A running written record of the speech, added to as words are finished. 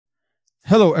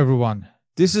Hello, everyone.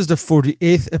 This is the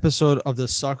 48th episode of the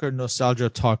Soccer Nostalgia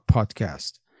Talk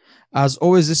Podcast. As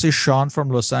always, this is Sean from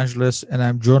Los Angeles, and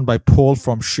I'm joined by Paul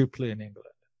from Shipley in England.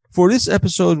 For this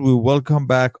episode, we welcome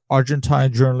back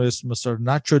Argentine journalist Mr.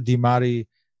 Nacho Dimari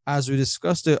as we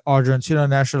discuss the Argentina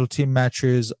National Team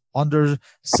matches under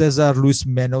Cesar Luis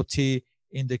Menotti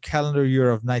in the calendar year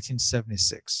of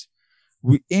 1976.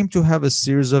 We aim to have a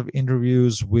series of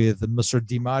interviews with Mr.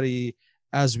 Dimari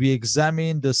as we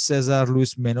examine the Cesar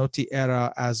Luis Menotti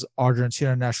era as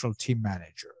Argentina National Team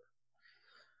Manager.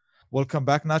 Welcome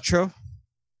back, Nacho.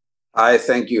 Hi,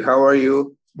 thank you. How are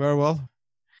you? Very well.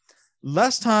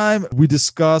 Last time we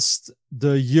discussed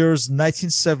the years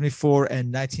 1974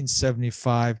 and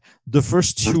 1975, the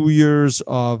first 2 years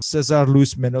of Cesar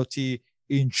Luis Menotti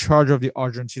in charge of the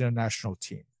Argentina national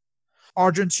team.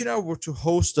 Argentina were to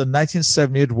host the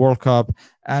 1978 World Cup,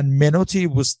 and Menotti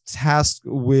was tasked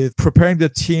with preparing the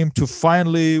team to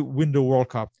finally win the World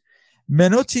Cup.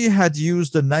 Menotti had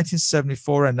used the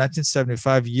 1974 and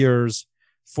 1975 years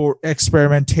for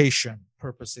experimentation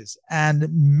purposes, and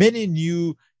many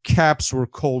new caps were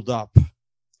called up.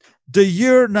 The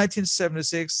year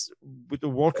 1976, with the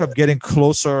World Cup getting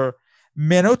closer,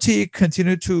 Menotti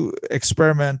continued to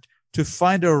experiment to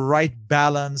find a right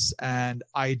balance and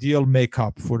ideal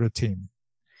makeup for the team.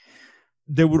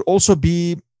 There would also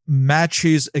be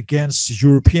matches against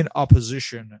European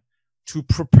opposition to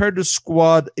prepare the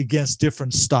squad against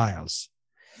different styles.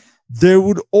 There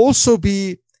would also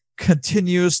be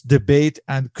continuous debate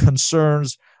and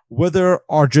concerns whether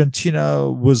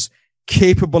Argentina was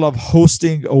capable of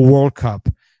hosting a World Cup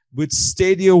with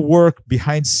stadium work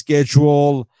behind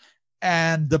schedule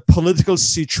and the political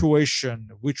situation,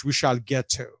 which we shall get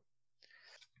to.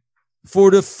 For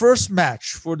the first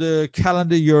match for the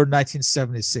calendar year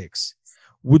 1976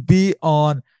 would be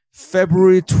on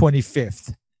February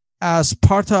 25th as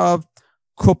part of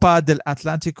Copa del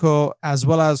Atlántico as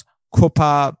well as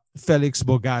Copa Félix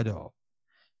Bogado.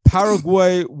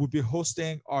 Paraguay would be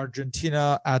hosting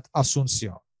Argentina at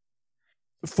Asunción.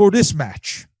 For this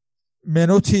match,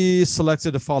 Menotti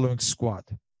selected the following squad: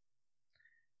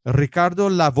 Ricardo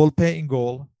La Volpe in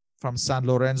goal from San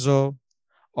Lorenzo.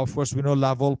 Of course, we know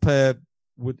La Volpe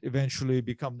would eventually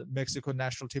become the Mexico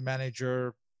national team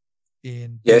manager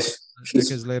in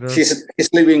decades later.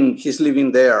 He's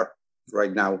living there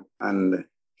right now, and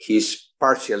he's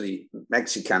partially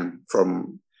Mexican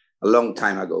from a long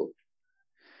time ago.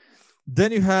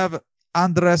 Then you have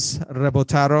Andres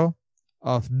Rebotaro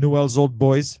of Newell's Old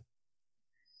Boys,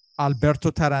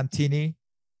 Alberto Tarantini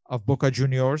of Boca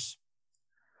Juniors,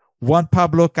 Juan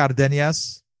Pablo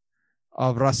Cardenas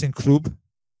of Racing Club,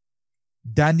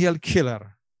 Daniel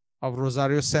Killer of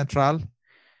Rosario Central.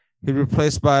 He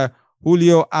replaced by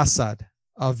Julio Assad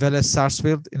of Vélez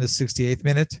Sarsfield in the 68th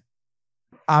minute,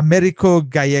 Americo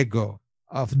Gallego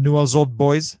of Newell's Old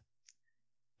Boys,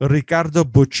 Ricardo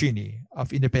Boccini of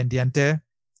Independiente,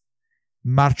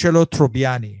 Marcelo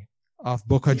Trobiani of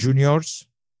Boca Juniors,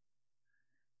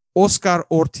 Oscar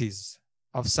Ortiz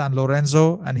of San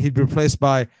Lorenzo, and he'd be replaced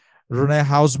by René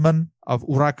Hausmann of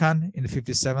Huracan in the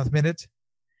 57th minute.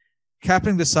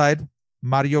 Capping the side,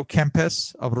 Mario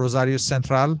Kempes of Rosario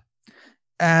Central,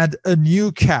 and a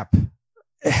new cap,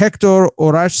 Hector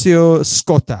Horacio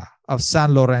Scotta of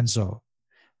San Lorenzo.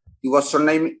 He was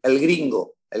surnamed El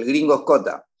Gringo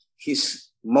Scotta. His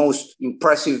most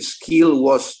impressive skill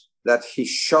was that he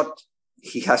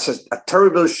has a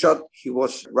terrible shot. He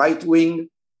was right wing,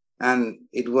 and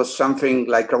it was something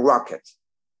like a rocket.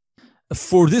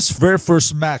 For this very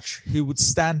first match, he would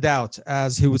stand out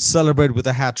as he would celebrate with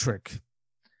a hat trick.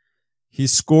 He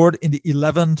scored in the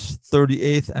 11th,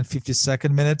 38th, and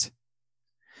 52nd minute.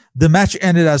 The match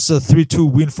ended as a 3-2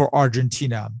 win for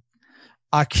Argentina.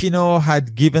 Aquino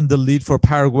had given the lead for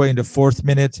Paraguay in the 4th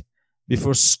minute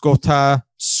before Scotta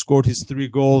scored his 3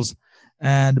 goals,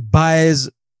 and Baez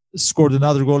scored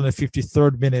another goal in the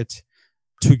 53rd minute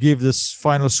to give this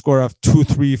final score of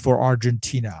 2-3 for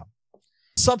Argentina.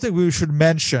 Something we should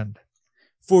mention,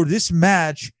 for this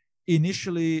match,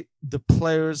 initially the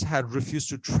players had refused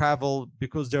to travel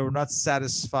because they were not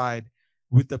satisfied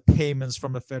with the payments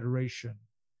from the federation.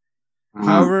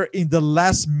 However, in the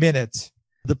last minute,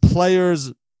 the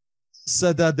players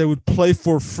said that they would play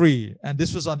for free, and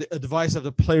this was on the advice of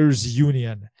the players'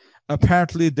 union.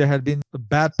 Apparently, there had been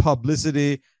bad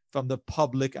publicity from the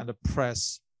public and the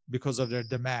press because of their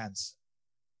demands.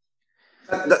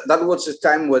 That was a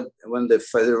time when the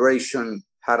federation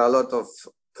had a lot of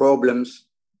problems,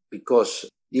 because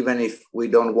even if we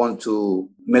don't want to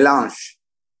melange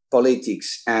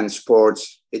politics and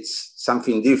sports, it's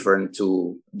something different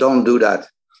to don't do that.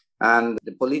 And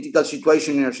the political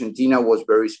situation in Argentina was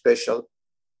very special.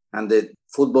 and the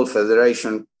Football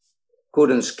Federation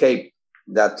couldn't escape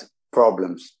that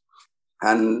problems.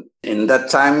 And in that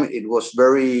time, it was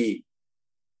very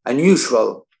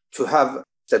unusual to have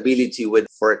stability with,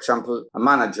 for example, a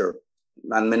manager.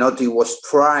 And Menotti was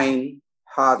trying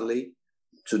hardly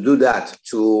to do that,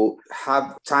 to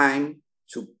have time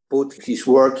to put his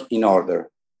work in order.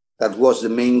 That was the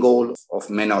main goal of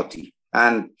Menotti,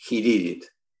 and he did it.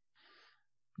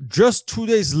 Just 2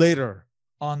 days later,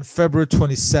 on February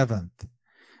 27th,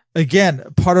 again,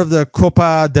 part of the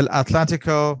Copa del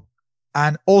Atlántico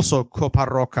and also Copa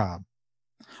Roca,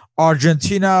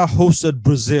 Argentina hosted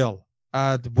Brazil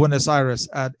at Buenos Aires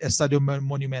at Estadio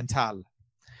Monumental.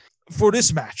 For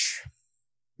this match,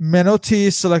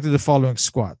 Menotti selected the following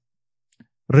squad: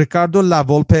 Ricardo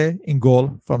Lavolpe in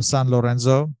goal from San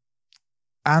Lorenzo,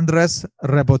 Andres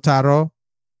Rebotaro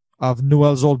of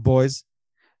Newell's Old Boys.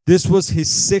 This was his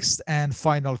sixth and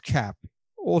final cap.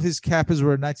 All his caps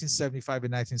were in 1975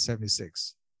 and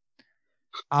 1976.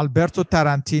 Alberto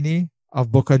Tarantini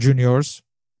of Boca Juniors,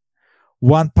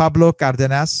 Juan Pablo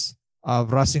Cardenas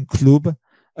of Racing Club.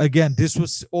 Again, this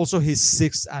was also his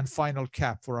sixth and final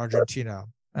cap for Argentina,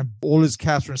 and all his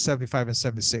caps were in 75 and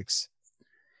 76.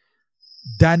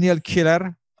 Daniel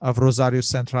Killer of Rosario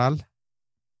Central,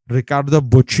 Ricardo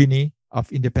Boccini of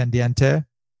Independiente,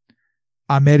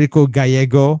 Americo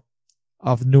Gallego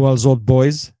of Newell's Old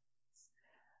Boys,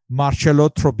 Marcelo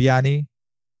Trobiani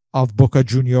of Boca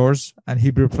Juniors, and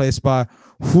he'd be replaced by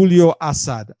Julio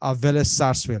Assad of Vélez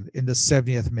Sarsfield in the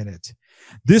 70th minute.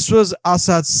 This was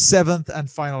Assad's seventh and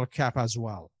final cap as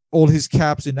well. All his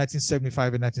caps in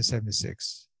 1975 and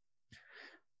 1976.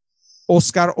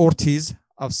 Oscar Ortiz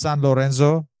of San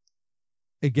Lorenzo,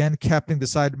 again captaining the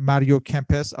side Mario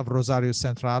Kempes of Rosario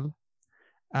Central,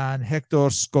 and Hector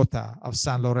Scotta of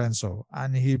San Lorenzo,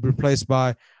 and he'd be replaced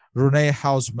by Rene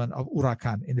Hausmann of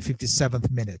Huracan in the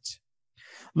 57th minute.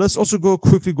 Let's also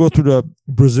quickly go through the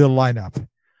Brazil lineup.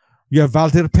 You have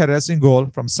Walter Perez in goal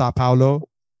from Sao Paulo,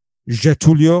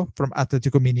 Getulio from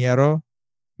Atlético Mineiro,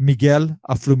 Miguel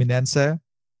of Fluminense,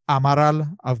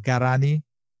 Amaral of Guarani,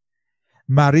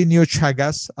 Marinho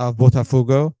Chagas of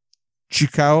Botafogo,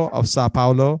 Chicao of Sao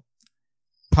Paulo,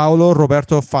 Paulo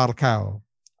Roberto Falcao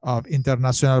of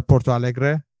Internacional Porto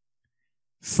Alegre,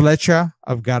 Flecha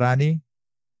of Guarani,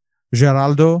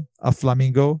 Geraldo of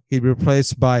Flamengo. He'd be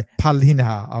replaced by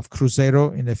Palinha of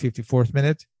Cruzeiro in the 54th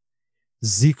minute,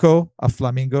 Zico of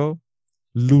Flamengo,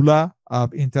 Lula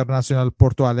of Internacional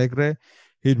Porto Alegre.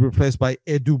 He'd be replaced by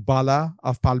Edu Bala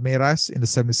of Palmeiras in the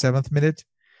 77th minute,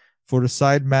 for the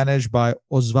side managed by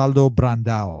Osvaldo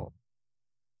Brandao.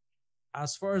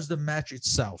 As far as the match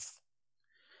itself,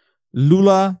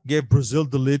 Lula gave Brazil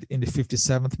the lead in the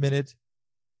 57th minute.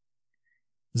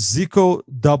 Zico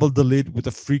doubled the lead with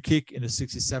a free kick in the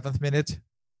 67th minute.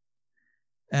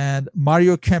 And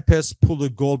Mario Kempes pulled a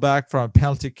goal back from a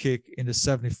penalty kick in the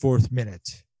 74th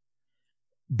minute.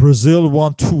 Brazil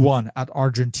won 2-1 at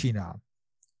Argentina.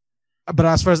 But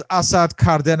as far as Assad,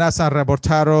 Cardenas, and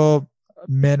Rebotaro,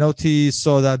 Menotti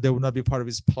saw that they would not be part of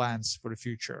his plans for the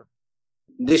future.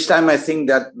 This time, I think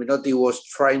that Menotti was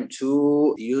trying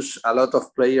to use a lot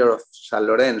of players of San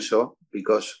Lorenzo,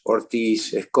 because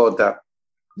Ortiz, Escota,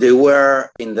 they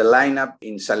were in the lineup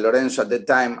in San Lorenzo at the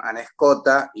time, and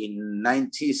Escota in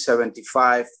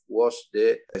 1975 was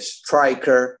the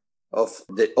striker of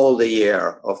all the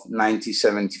year of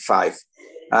 1975.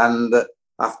 And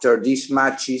after these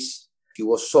matches, he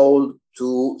was sold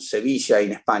to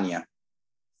Sevilla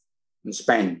in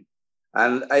Spain.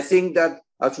 And I think that,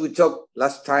 as we talked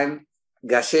last time,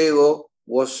 Gallego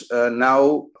was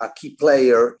now a key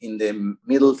player in the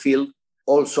middle field.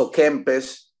 Also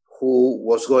Kempes, who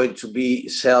was going to be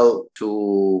sold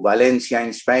to Valencia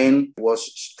in Spain,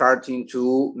 was starting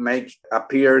to make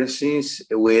appearances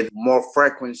with more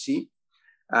frequency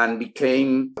and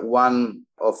became one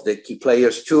of the key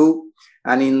players too.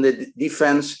 And in the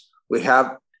defense, we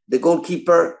have the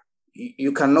goalkeeper.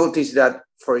 You can notice that,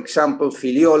 for example,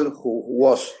 Filiol, who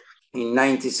was in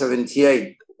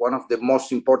 1978 one of the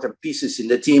most important pieces in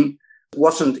the team,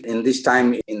 wasn't in this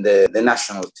time in the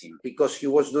national team, because he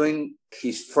was doing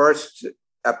his first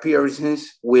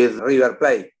appearances with River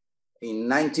Plate. In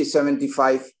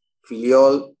 1975,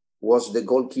 Filiol was the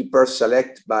goalkeeper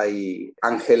selected by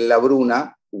Ángel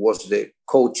Labruna, who was the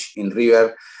coach in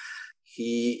River.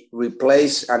 He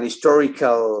replaced an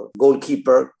historical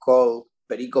goalkeeper called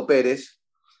Perico Pérez,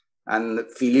 and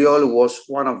Filiol was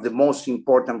one of the most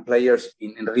important players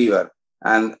in River.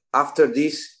 And after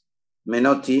this,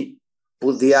 Menotti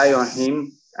put the eye on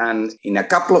him, and in a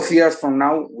couple of years from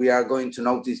now, we are going to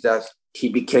notice that he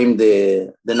became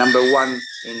the number one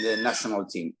in the national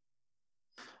team.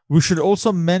 We should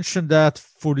also mention that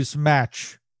for this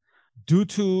match, due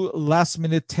to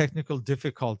last-minute technical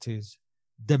difficulties,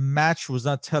 the match was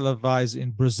not televised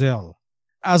in Brazil.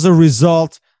 As a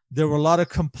result, there were a lot of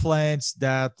complaints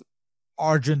that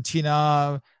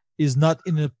Argentina is not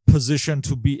in a position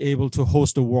to be able to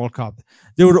host the World Cup.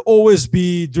 There would always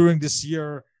be, during this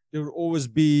year, there would always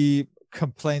be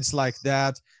complaints like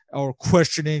that, or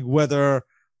questioning whether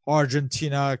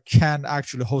Argentina can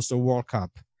actually host a World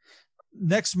Cup.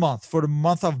 Next month, for the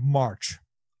month of March,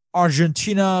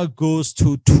 Argentina goes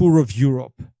to tour of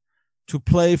Europe to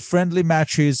play friendly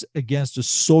matches against the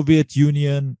Soviet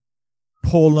Union,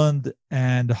 Poland,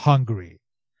 and Hungary.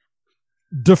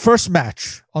 The first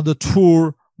match on the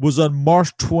tour was on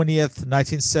March 20th,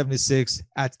 1976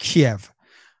 at Kiev,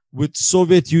 with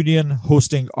Soviet Union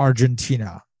hosting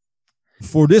Argentina.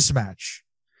 For this match,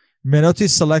 Menotti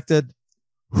selected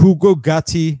Hugo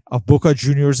Gatti of Boca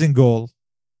Juniors in goal,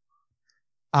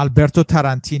 Alberto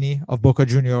Tarantini of Boca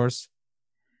Juniors,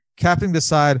 captaining the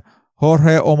side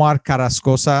Jorge Omar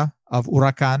Carrascosa of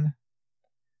Huracan,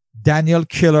 Daniel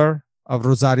Killer of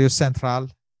Rosario Central.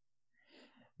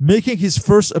 Making his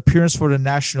first appearance for the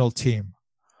national team,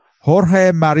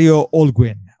 Jorge Mario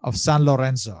Olguin of San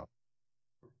Lorenzo,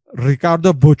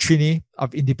 Ricardo Boccini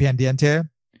of Independiente,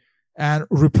 and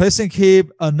replacing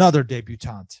him, another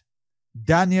debutant,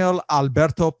 Daniel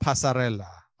Alberto Passarella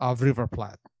of River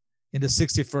Plate in the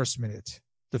 61st minute,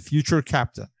 the future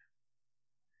captain.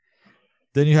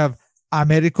 Then you have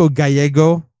Americo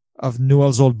Gallego of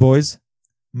Newell's Old Boys,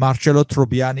 Marcelo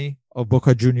Trobiani of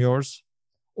Boca Juniors,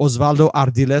 Osvaldo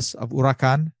Ardiles of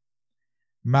Huracan,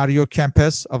 Mario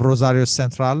Kempes of Rosario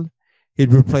Central. He'd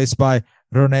be replaced by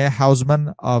René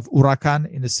Hausmann of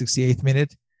Huracan in the 68th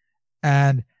minute,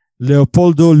 and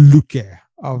Leopoldo Luque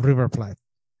of River Plate.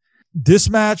 This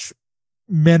match,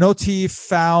 Menotti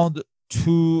found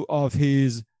two of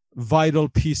his vital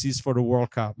pieces for the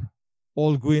World Cup,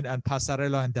 Olguin and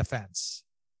Passarella in defense.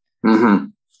 Mm-hmm.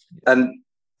 And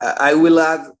I will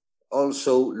add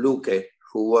also Luque,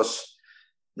 who was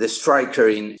the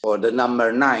striker or the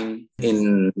number 9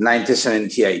 in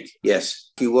 1978.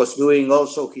 Yes, he was doing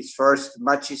also his first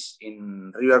matches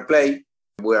in River Plate,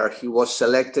 where he was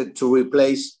selected to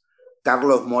replace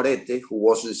Carlos Morete, who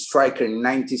was the striker in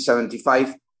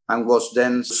 1975 and was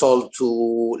then sold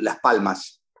to Las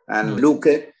Palmas. And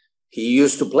Luque, he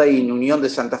used to play in Unión de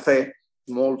Santa Fe,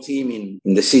 small team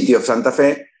in the city of Santa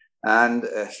Fe, and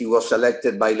he was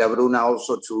selected by La Bruna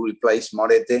also to replace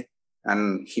Morete,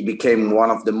 and he became one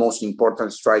of the most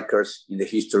important strikers in the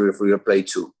history of River Plate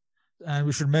too. And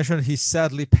we should mention he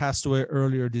sadly passed away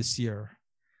earlier this year.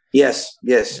 Yes,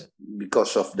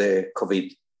 because of the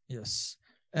COVID. Yes.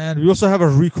 And we also have a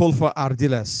recall for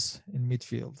Ardiles in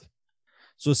midfield.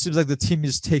 So it seems like the team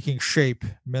is taking shape,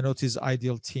 Menotti's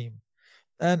ideal team.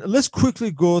 And let's quickly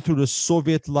go through the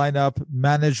Soviet lineup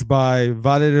managed by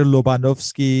Valery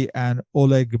Lobanovsky and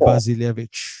Oleg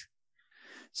Basilevich.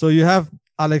 So you have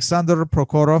Alexander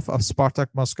Prokhorov of Spartak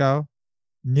Moscow,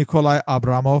 Nikolai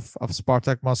Abramov of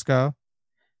Spartak Moscow,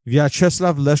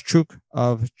 Vyacheslav Leshchuk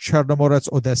of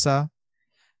Chernomorets Odessa,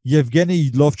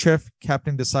 Yevgeny Lovchev,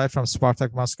 captaining the side from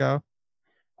Spartak Moscow,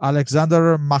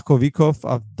 Alexander Makovikov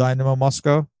of Dynamo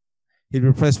Moscow. He's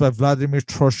replaced by Vladimir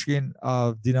Troshkin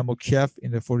of Dynamo Kiev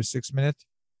in the 46th minute,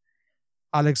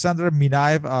 Alexander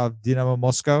Minaev of Dynamo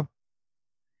Moscow,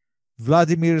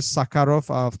 Vladimir Sakharov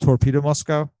of Torpedo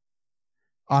Moscow,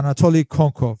 Anatoly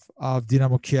Konkov of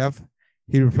Dynamo Kiev.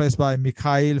 He replaced by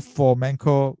Mikhail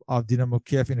Fomenko of Dynamo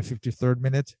Kiev in the 53rd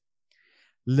minute.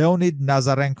 Leonid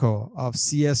Nazarenko of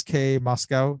CSKA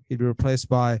Moscow. He'd be replaced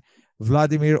by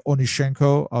Vladimir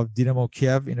Onishenko of Dynamo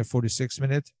Kiev in the 46th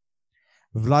minute.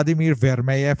 Vladimir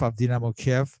Vermeyev of Dynamo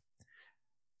Kiev.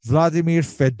 Vladimir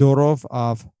Fedorov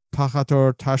of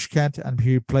Pakhator Tashkent, and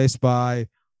be replaced by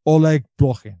Oleg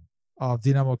Blokhin of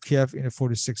Dynamo Kiev in the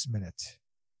 46th minute.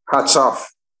 Hats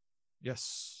off.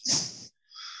 Yes.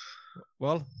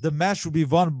 Well, the match will be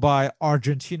won by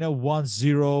Argentina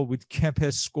 1-0 with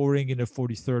Kempes scoring in the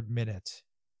 43rd minute.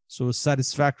 So a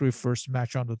satisfactory first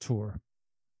match on the tour.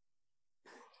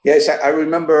 Yes, I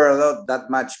remember a lot that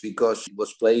match because it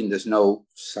was playing in the snow,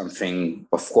 something,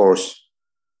 of course,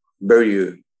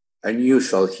 very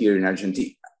unusual here in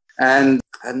Argentina. And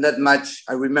that match,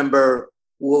 I remember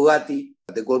Hugo Gatti,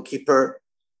 the goalkeeper,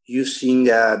 using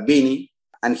beanie,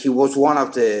 and he was one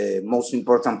of the most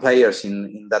important players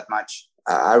in that match.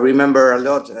 I remember a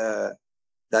lot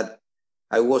that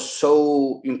I was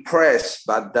so impressed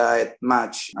by that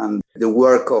match and the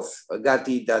work of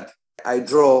Gatti that I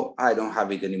don't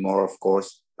have it anymore, of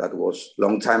course. That was a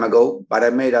long time ago. But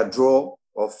I made a draw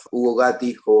of Hugo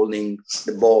Gatti holding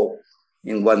the ball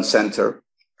in one center.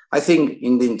 I think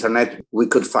in the internet we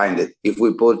could find it. If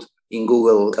we put in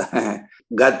Google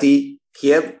Gatti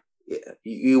Kiev,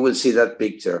 you will see that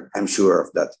picture. I'm sure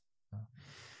of that.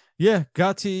 Yeah,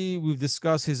 Gatti, we've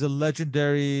discussed, he's a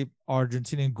legendary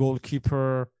Argentinian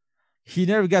goalkeeper. He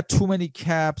never got too many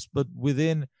caps, but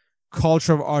within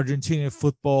culture of Argentinian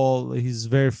football, he's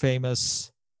very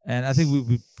famous. And I think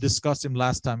we discussed him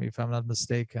last time, if I'm not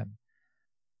mistaken.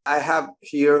 I have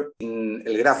here in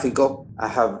El Gráfico,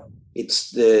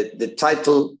 it's the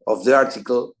title of the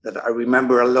article that I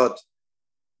remember a lot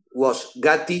was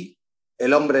Gatti,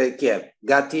 el hombre de Kiev.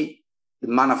 Gatti, the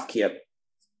man of Kiev.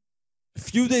 A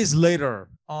few days later,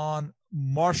 on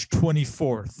March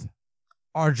 24th,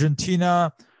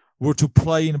 Argentina were to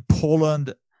play in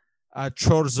Poland at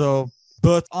Chorzo.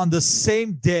 But on the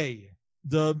same day,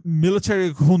 the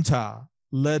military junta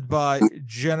led by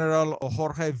General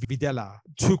Jorge Videla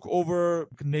took over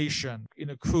the nation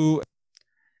in a coup.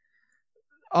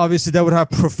 Obviously, that would have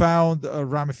profound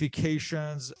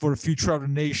ramifications for the future of the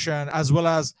nation, as well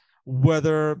as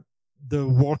whether the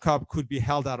World Cup could be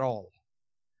held at all.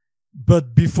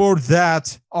 But before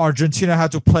that, Argentina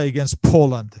had to play against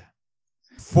Poland.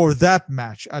 For that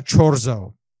match at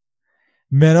Chorzo,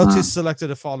 Menotti selected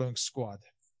the following squad: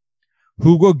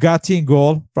 Hugo Gatti in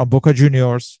goal from Boca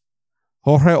Juniors,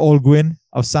 Jorge Olguin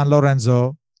of San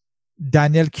Lorenzo,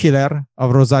 Daniel Killer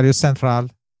of Rosario Central,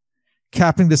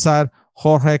 captaining the side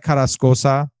Jorge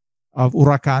Carrascosa of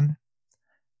Huracan,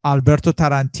 Alberto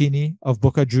Tarantini of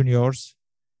Boca Juniors,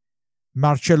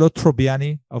 Marcelo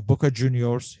Trobiani of Boca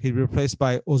Juniors. He replaced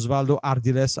by Osvaldo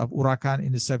Ardiles of Huracan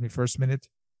in the 71st minute,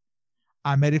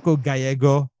 Americo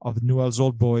Gallego of Newell's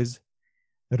Old Boys,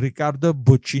 Ricardo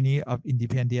Boccini of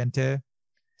Independiente,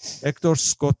 Hector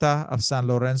Scotta of San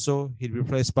Lorenzo. He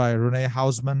replaced by Rene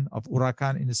Hausmann of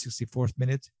Huracan in the 64th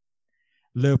minute,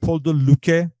 Leopoldo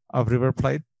Luque of River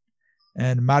Plate,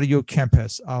 and Mario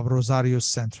Kempes of Rosario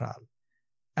Central.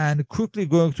 And quickly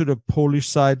going to the Polish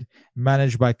side,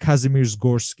 managed by Kazimierz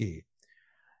Gorski.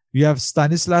 You have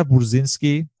Stanislav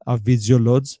Burzinski of Widzio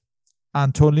Lodz,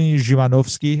 Antoni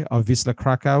Zimanowski of Wisla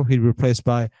Krakow. He replaced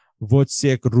by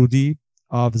Wojciech Rudi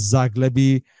of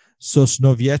Zagłębie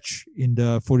Sosnowiec in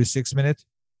the 46th minute,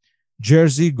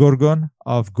 Jerzy Gorgon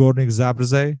of Górnik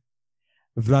Zabrze,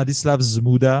 Władysław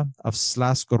Zmuda of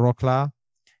Slask Rokla,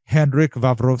 Henryk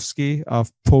Wawrowski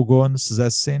of Pogoń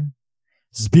Szczecin,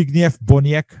 Zbigniew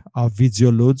Boniek of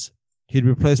Widzio Lodz. He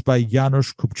replaced by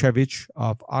Janusz Kupczewicz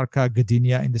of Arka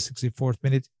Gdynia in the 64th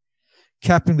minute,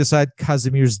 capping the side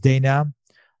Kazimierz Dana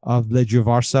of Legia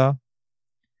Warsaw,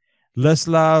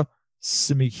 Lesław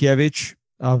Smikiewicz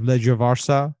of Legia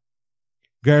Warsaw,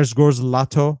 Grzegorz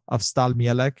Lato of Stal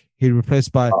Mielec. He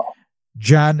replaced by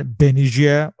Jan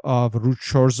Benizier of Ruch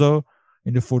Chorzo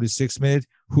in the 46th minute,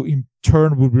 who in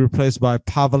turn would be replaced by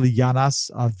Pavel Janas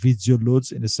of Widzio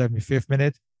Lodz in the 75th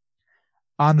minute,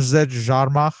 Andrzej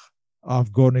Jarmach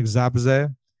of Górnik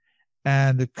Zabrze,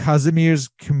 and Kazimierz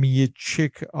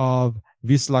Kmiecik of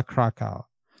Wisla Krakow.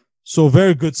 So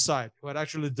very good side, who had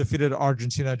actually defeated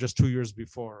Argentina just 2 years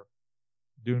before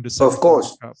during the Of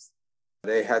course. World Cup.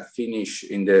 They had finished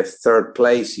in the third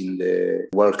place in the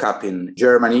World Cup in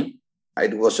Germany.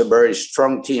 It was a very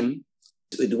strong team.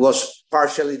 It was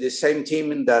partially the same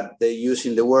team that they used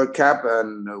in the World Cup,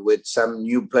 and with some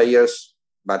new players,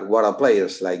 but what are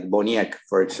players like Boniek,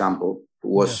 for example, who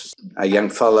was a young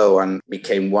fellow and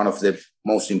became one of the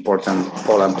most important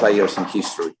Poland players in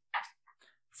history.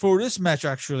 For this match,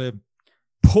 actually,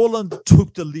 Poland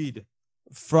took the lead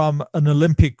from an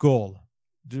Olympic goal,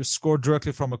 scored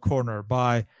directly from a corner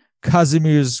by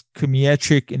Kazimierz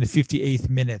Kmiecik in the 58th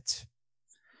minute.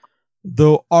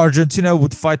 Though Argentina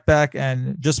would fight back,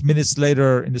 and just minutes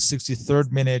later in the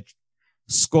 63rd minute,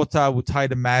 Scotta would tie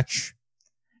the match,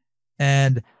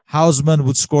 and Hausmann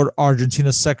would score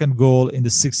Argentina's second goal in the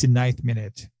 69th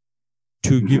minute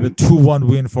to give a 2-1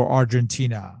 win for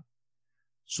Argentina.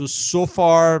 So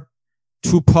far,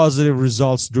 two positive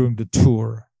results during the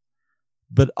tour.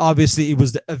 But obviously, it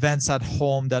was the events at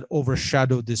home that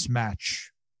overshadowed this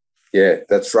match. Yeah,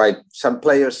 that's right. Some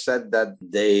players said that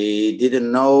they didn't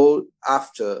know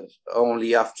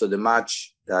only after the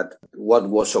match, that what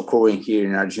was occurring here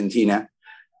in Argentina.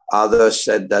 Others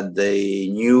said that they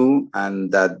knew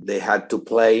and that they had to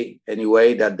play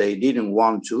anyway, that they didn't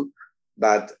want to,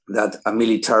 but that a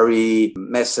military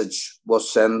message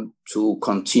was sent to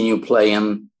continue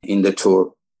playing in the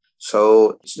tour.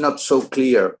 So it's not so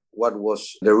clear what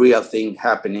was the real thing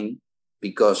happening,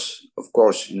 because, of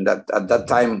course, at that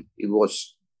time, it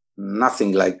was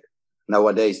nothing like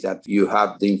nowadays, that you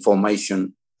have the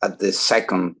information at the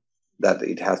second that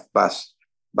it has passed.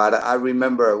 But I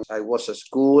remember I was at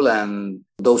school and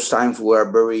those times were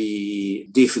very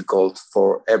difficult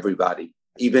for everybody.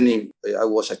 Even if I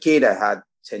was a kid, I had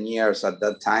 10 years at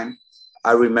that time.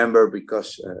 I remember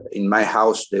because in my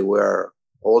house, they were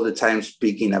all the time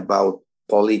speaking about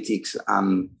politics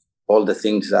and all the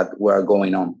things that were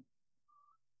going on.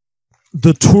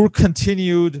 The tour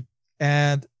continued,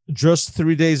 and just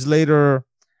 3 days later,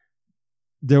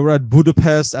 they were at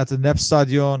Budapest at the NEP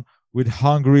Stadion with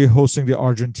Hungary hosting the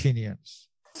Argentinians.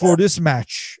 For this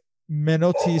match,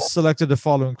 Menotti selected the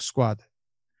following squad: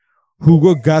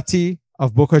 Hugo Gatti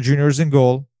of Boca Juniors in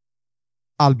goal,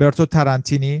 Alberto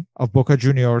Tarantini of Boca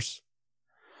Juniors,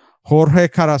 Jorge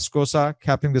Carrascosa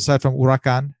capping the side from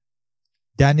Huracan,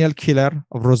 Daniel Killer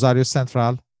of Rosario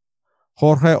Central,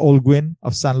 Jorge Olguin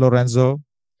of San Lorenzo,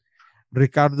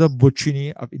 Ricardo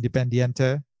Buccini of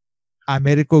Independiente,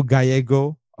 Americo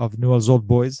Gallego of Newell's Old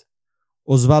Boys,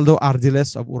 Osvaldo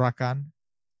Ardiles of Huracan,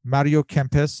 Mario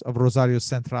Kempes of Rosario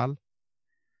Central,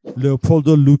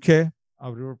 Leopoldo Luque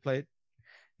of River Plate.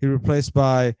 He replaced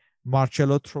by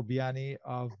Marcello Trobiani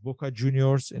of Boca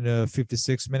Juniors in the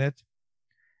 56th minute,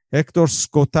 Hector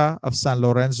Scotta of San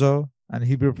Lorenzo, and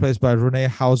he replaced by Rene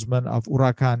Hausmann of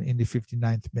Huracan in the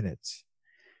 59th minute.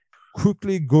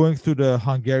 Quickly going through the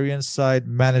Hungarian side,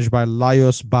 managed by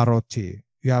Lajos Barotti.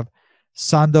 You have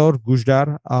Sandor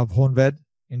Gujdar of Honved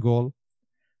in goal,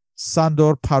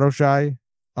 Sandor Parozsai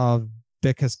of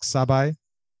Bekecsabály,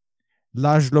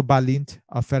 László Balint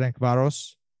of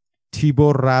Ferencváros,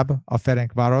 Tibor Rab of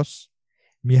Ferencváros,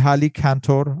 Mihály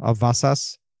Kantor of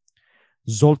Vasas,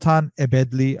 Zoltán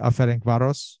Ebedli of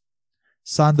Ferencváros,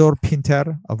 Sandor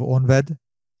Pinter of Honved.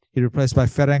 He replaced by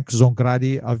Ferenc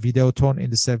Zongradi of Videoton in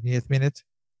the 70th minute,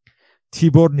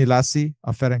 Tibor Nilasi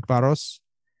of Ferencváros,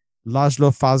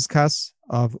 László Fazkas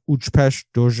of Újpest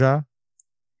Dózsa,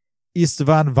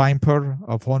 István Vimper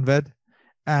of Honved,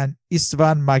 and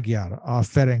István Magyar of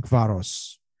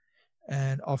Ferencváros.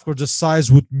 And of course, the sides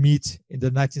would meet in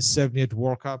the 1978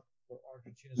 World Cup for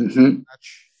Argentina's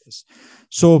match.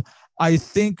 So I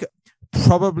think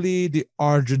probably the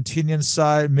Argentinian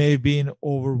side may have been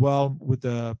overwhelmed with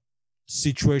the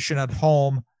situation at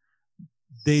home.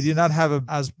 They did not have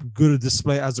as good a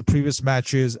display as the previous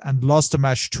matches and lost the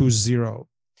match 2-0.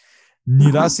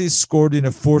 Nilasi scored in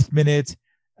the 4th minute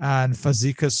and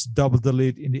Fazekas doubled the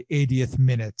lead in the 80th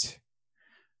minute.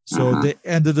 So they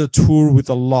ended the tour with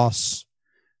a loss.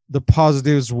 The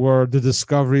positives were the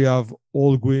discovery of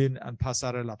Olguin and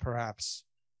Passarella, perhaps.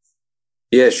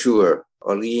 Yeah, sure.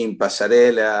 Olguin,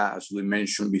 Passarella, as we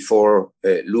mentioned before,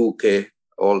 Luque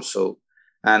also.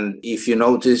 And if you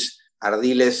notice,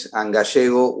 Ardiles and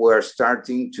Gallego were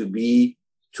starting to be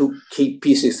two key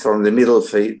pieces from the middle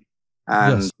field.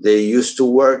 And they used to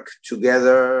work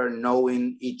together,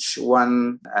 knowing each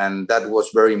one. And that was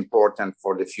very important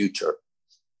for the future.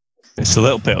 It's a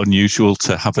little bit unusual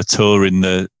to have a tour in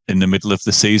the middle of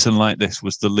the season like this.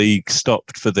 Was the league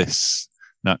stopped for this?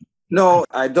 No,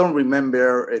 I don't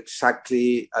remember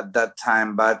exactly at that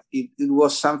time, but it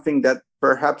was something that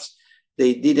perhaps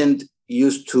they didn't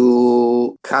use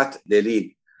to cut the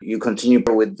league. You continue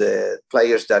with the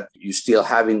players that you still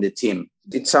have in the team.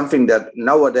 It's something that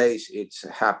nowadays it's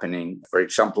happening. For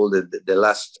example, the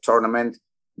last tournament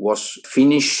was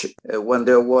finished when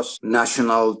there was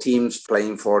national teams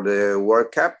playing for the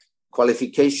World Cup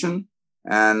qualification.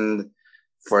 And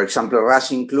for example,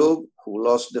 Racing Club, who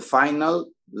lost the final,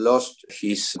 lost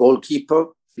his goalkeeper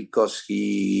because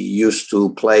he used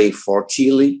to play for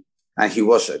Chile. And he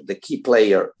was the key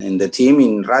player in the team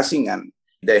in Racing, and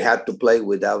they had to play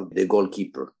without the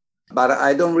goalkeeper. But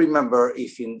I don't remember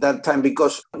if in that time,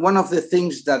 because one of the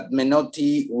things that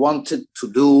Menotti wanted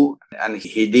to do, and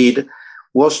he did,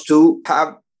 was to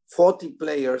have 40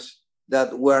 players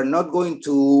that were not going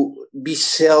to be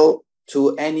sold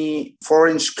to any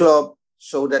foreign club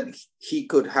so that he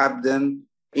could have them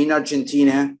in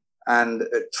Argentina and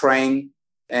train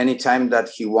anytime that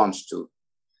he wants to.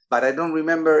 But I don't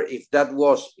remember if that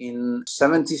was in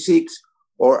 76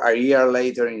 or a year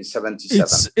later in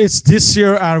 77. It's this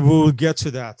year, and we'll get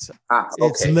to that. Okay.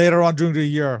 It's later on during the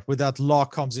year when that law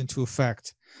comes into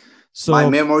effect. So my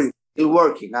memory is still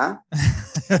working, huh?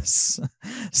 Yes.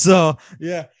 So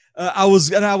yeah, I was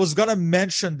gonna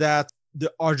mention that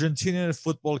the Argentinian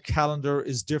football calendar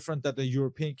is different than the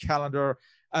European calendar.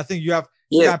 I think you have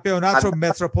Campeonato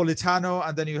Metropolitano,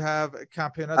 and then you have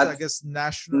Campeonato,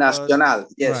 Nacional.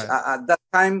 Yes. Right.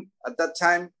 At that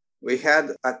time, we had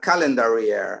a calendar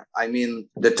year. I mean,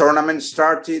 the tournament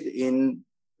started in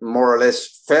more or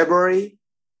less February.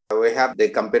 We have the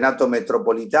Campeonato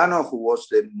Metropolitano, who was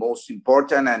the most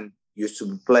important and used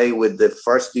to play with the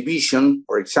first division,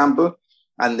 for example.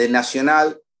 And the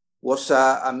Nacional was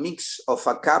a mix of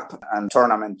a cup and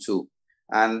tournament too.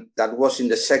 And that was in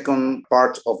the second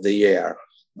part of the year.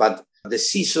 But the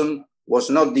season was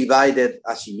not divided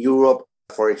as in Europe,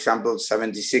 for example,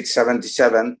 76,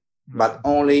 77, but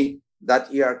only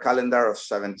that year calendar of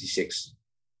 76.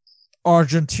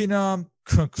 Argentina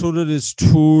concluded its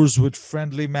tours with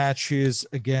friendly matches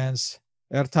against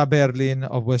Hertha Berlin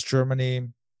of West Germany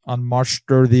on March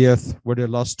 30th, where they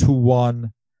lost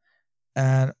 2-1.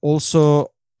 And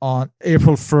also on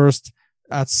April 1st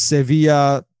at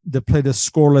Sevilla, they played a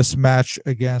scoreless match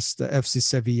against the FC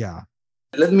Sevilla.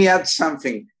 Let me add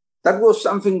something. That was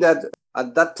something that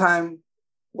at that time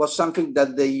was something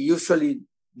that they usually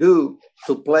do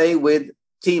to play with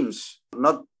teams,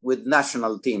 not with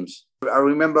national teams. I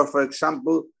remember, for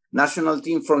example, national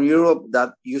team from Europe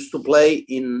that used to play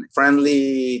in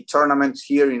friendly tournaments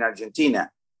here in Argentina.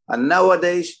 And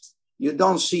nowadays, you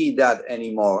don't see that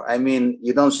anymore. I mean,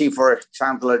 you don't see, for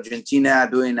example, Argentina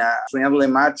doing a friendly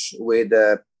match with,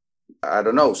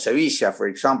 Sevilla, for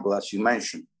example, as you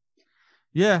mentioned.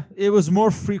 Yeah, it was more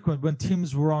frequent when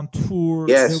teams were on tour.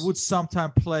 Yes. They would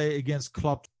sometimes play against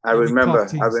club. I remember.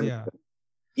 Yeah.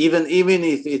 Even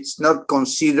if it's not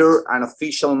considered an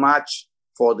official match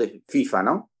for the FIFA,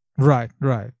 no?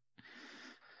 Right.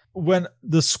 When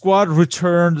the squad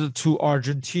returned to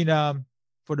Argentina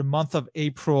for the month of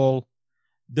April,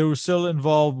 they were still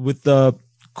involved with the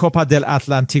Copa del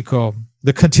Atlántico,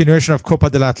 the continuation of Copa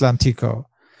del Atlántico.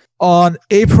 On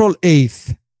April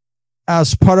 8th,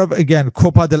 as part of, again,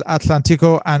 Copa del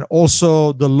Atlántico and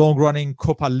also the long-running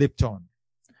Copa Lipton,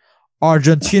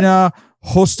 Argentina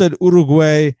hosted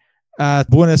Uruguay at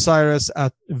Buenos Aires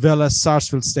at Vélez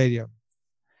Sarsfield Stadium.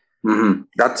 Mm-hmm.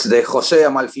 That's the Jose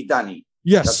Amalfitani.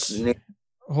 Yes,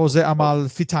 Jose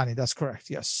Amalfitani, that's correct,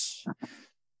 yes.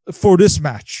 For this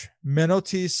match,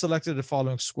 Menotti selected the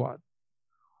following squad: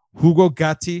 Hugo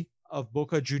Gatti of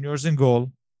Boca Juniors in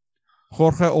goal,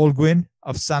 Jorge Olguin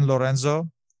of San Lorenzo,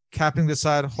 capping the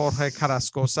side Jorge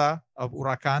Carrascosa of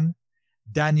Huracan,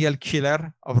 Daniel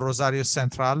Killer of Rosario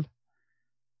Central,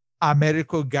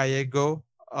 Americo Gallego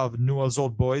of Newell's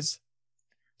Old Boys.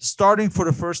 Starting for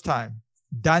the first time,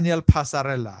 Daniel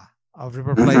Passarella of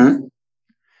River Plate,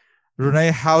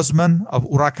 Rene Hausmann of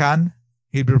Huracan.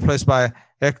 He'd be replaced by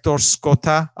Hector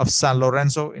Scotta of San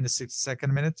Lorenzo in the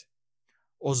 62nd minute.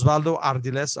 Osvaldo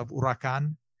Ardiles of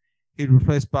Huracan. He'd be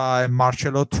replaced by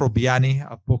Marcelo Trobiani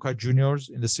of Boca Juniors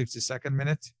in the 62nd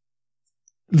minute.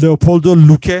 Leopoldo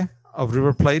Luque of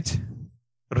River Plate,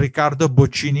 Ricardo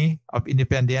Boccini of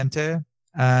Independiente,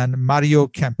 and Mario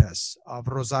Kempes of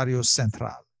Rosario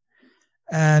Central.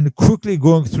 And quickly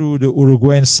going through the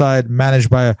Uruguayan side managed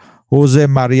by Jose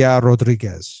Maria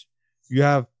Rodriguez. You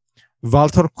have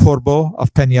Walter Corbo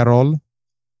of Peñarol,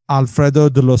 Alfredo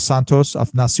de los Santos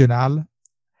of Nacional,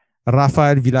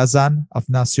 Rafael Vilazan of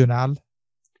Nacional,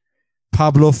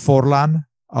 Pablo Forlan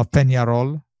of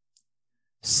Peñarol,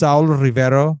 Saul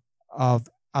Rivero of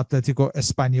Atlético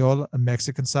Español, a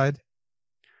Mexican side,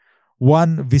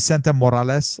 Juan Vicente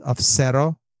Morales of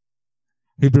Cerro.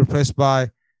 He'll be replaced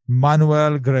by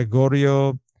Manuel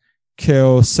Gregorio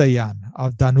Keoseyan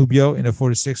of Danubio in the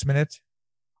 46th minute,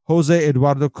 Jose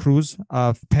Eduardo Cruz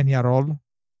of Peñarol,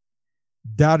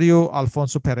 Dario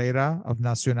Alfonso Pereira of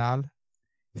Nacional,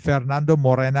 Fernando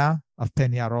Morena of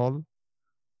Peñarol,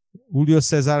 Julio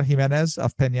Cesar Jimenez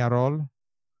of Peñarol,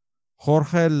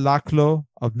 Jorge Laclo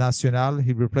of Nacional.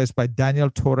 He replaced by Daniel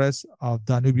Torres of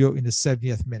Danubio in the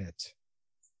 70th minute.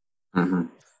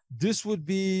 This would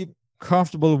be a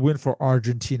comfortable win for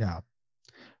Argentina.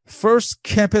 First,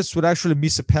 Kempes would actually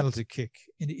miss a penalty kick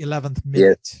in the 11th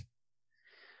minute,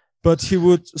 but he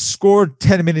would score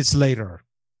 10 minutes later.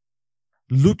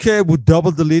 Luque would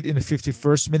double the lead in the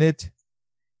 51st minute.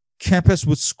 Kempes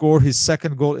would score his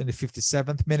second goal in the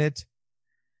 57th minute.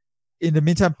 In the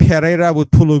meantime, Pereira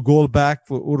would pull a goal back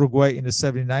for Uruguay in the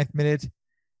 79th minute,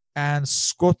 and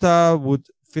Scotta would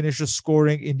finish the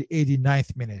scoring in the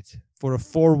 89th minute for a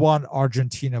 4-1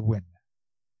 Argentina win.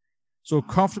 So a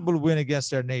comfortable win against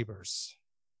their neighbors.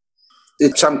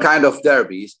 It's some kind of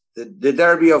derby. The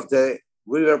derby of the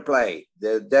River Plate,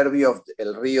 the derby of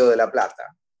El Río de la Plata.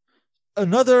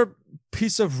 Another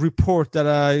piece of report that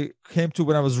I came to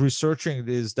when I was researching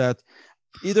is that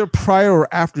either prior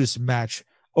or after this match,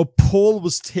 a poll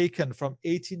was taken from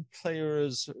 18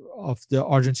 players of the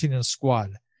Argentinian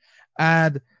squad,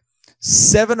 and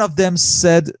 7 of them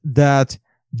said that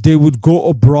they would go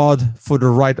abroad for the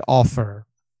right offer.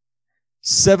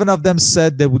 7 of them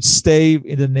said they would stay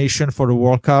in the nation for the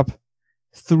World Cup.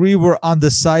 3 were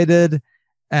undecided,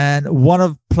 and one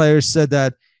of the players said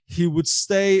that he would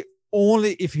stay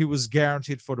only if he was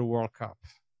guaranteed for the World Cup.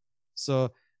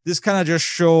 So this kind of just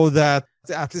show that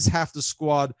at least half the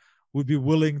squad would be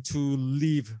willing to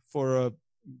leave for a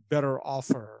better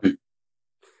offer.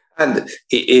 And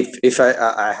if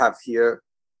I have here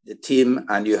the team,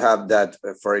 and you have that,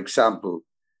 for example,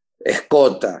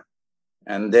 Escota,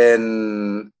 and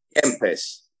then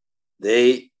Kempes,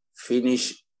 they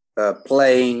finish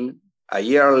playing a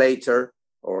year later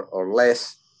or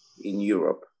less in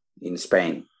Europe, in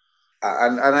Spain.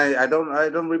 And I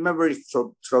don't remember if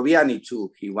Troviani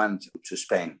too, he went to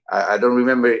Spain. I don't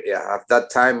remember at that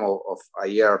time of a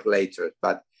year later,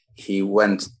 but he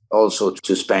went also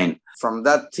to Spain. From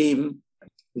that team,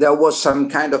 there was some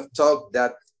kind of talk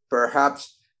that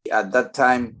perhaps at that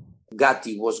time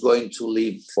Gatti was going to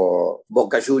leave for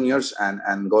Boca Juniors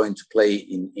and going to play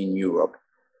in Europe.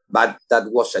 But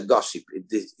that was a gossip.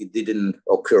 It didn't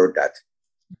occur that.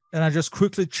 And I just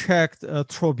quickly checked,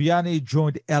 Troviani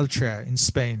joined Elche in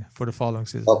Spain for the following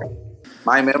season. Okay.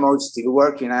 My memory is still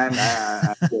working.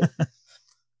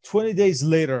 20 days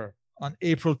later, on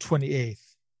April 28th,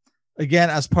 again,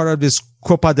 as part of this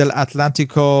Copa del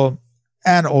Atlántico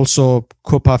and also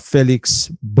Copa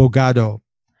Felix Bogado,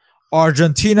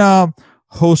 Argentina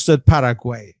hosted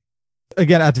Paraguay.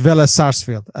 Again, at Vélez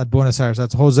Sarsfield at Buenos Aires,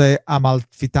 at Jose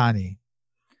Amalfitani.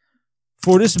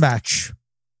 For this match,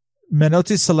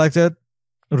 Menotti selected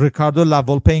Ricardo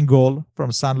Lavolpe in goal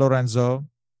from San Lorenzo,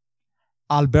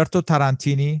 Alberto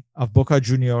Tarantini of Boca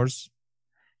Juniors,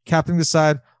 captaining the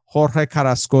side Jorge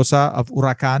Carrascosa of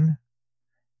Huracan,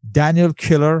 Daniel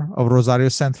Killer of Rosario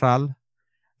Central,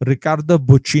 Ricardo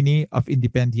Buccini of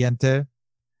Independiente,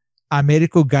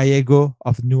 Americo Gallego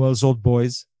of Newell's Old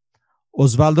Boys,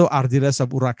 Osvaldo Ardiles of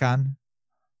Huracan,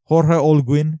 Jorge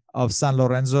Olguin of San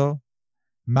Lorenzo,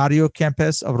 Mario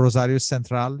Kempes of Rosario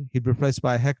Central. He'd be replaced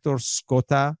by Hector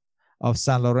Scota of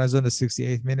San Lorenzo in the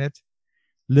 68th minute,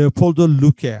 Leopoldo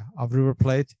Luque of River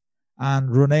Plate,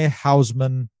 and Rene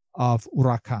Hausmann of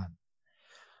Huracan.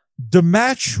 The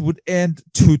match would end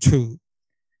 2-2.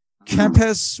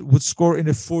 Kempes would score in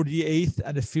the 48th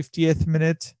and the 50th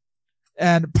minute,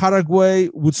 and Paraguay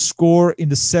would score in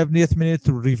the 70th minute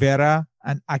through Rivera,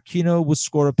 and Aquino would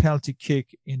score a penalty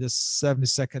kick in the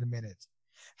 72nd minute.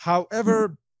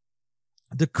 However,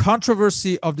 the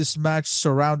controversy of this match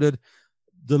surrounded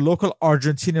the local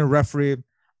Argentinian referee,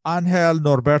 Angel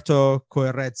Norberto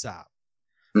Coerreza.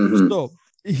 Mm-hmm. So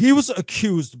he was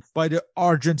accused by the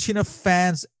Argentina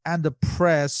fans and the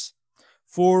press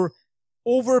for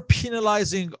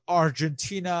over-penalizing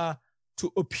Argentina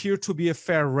to appear to be a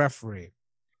fair referee.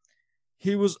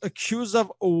 He was accused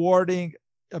of awarding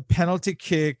a penalty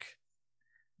kick.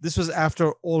 This was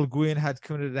after Olguin had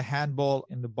committed a handball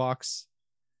in the box.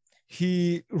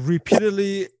 He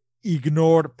repeatedly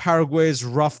ignored Paraguay's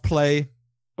rough play,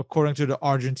 according to the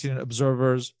Argentinian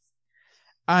observers.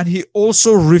 And he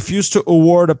also refused to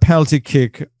award a penalty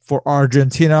kick for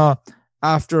Argentina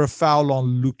after a foul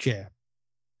on Luque.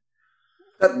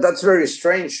 That's very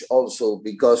strange also,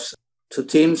 because two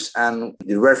teams and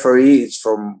the referee is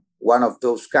from one of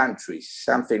those countries,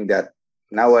 something that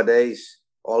nowadays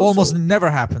also almost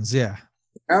never happens. Yeah.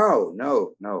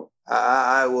 No.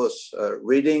 I was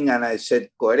reading and I said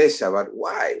Coerreza, but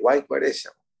why? Why Coerreza?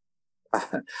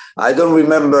 I don't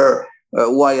remember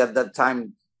why at that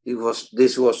time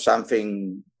this was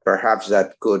something perhaps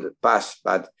that could pass,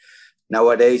 but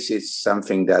nowadays it's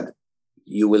something that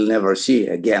you will never see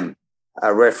again.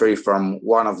 A referee from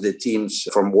one of the teams,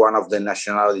 from one of the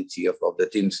nationality of the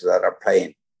teams that are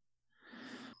playing.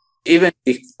 Even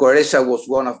if Coerreza was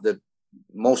one of the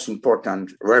most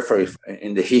important referees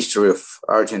in the history of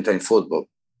Argentine football,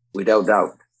 without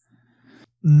doubt.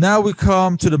 Now we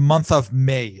come to the month of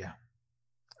May.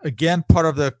 Again, part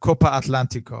of the Copa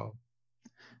Atlántico.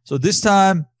 So this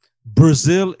time,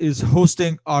 Brazil is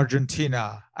hosting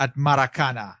Argentina at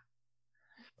Maracana.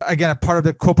 Again, a part of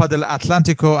the Copa del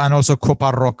Atlántico and also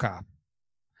Copa Roca.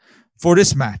 For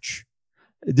this match,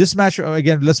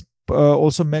 again, let's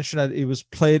also mention that it was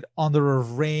played under a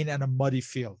rain and a muddy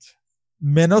field.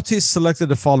 Menotti selected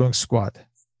the following squad: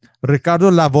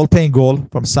 Ricardo Lavolpe in goal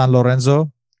from San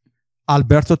Lorenzo,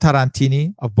 Alberto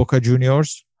Tarantini of Boca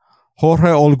Juniors, Jorge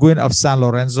Olguin of San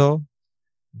Lorenzo,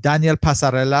 Daniel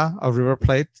Passarella of River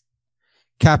Plate,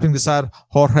 captaining the side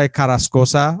Jorge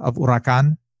Carrascosa of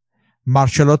Huracan,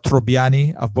 Marcelo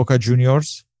Troviani of Boca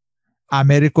Juniors,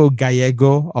 Americo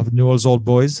Gallego of Newell's Old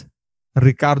Boys,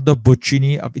 Ricardo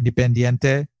Buccini of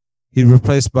Independiente. He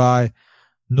replaced by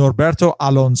Norberto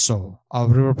Alonso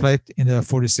of River Plate in the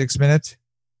 46th minute,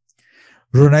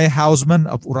 Rene Hausmann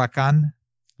of Huracan,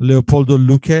 Leopoldo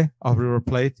Luque of River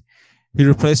Plate. He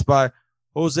replaced by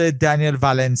Jose Daniel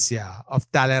Valencia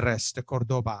of Talleres de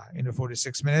Cordoba in the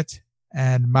 46th minute,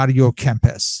 and Mario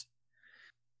Kempes.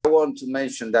 I want to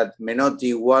mention that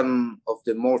Menotti, one of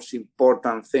the most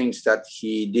important things that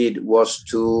he did was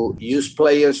to use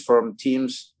players from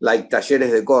teams like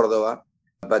Talleres de Córdoba,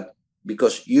 but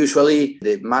because usually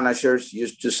the managers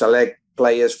used to select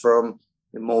players from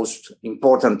the most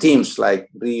important teams like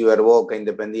River, Boca,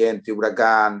 Independiente,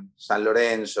 Huracán, San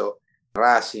Lorenzo,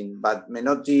 Racing. But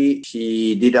Menotti,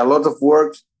 he did a lot of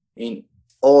work in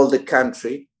all the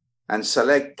country and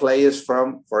select players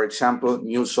from, for example,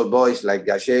 News Old Boys like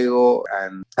Gallego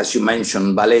and, as you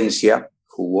mentioned, Valencia,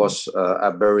 who was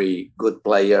a very good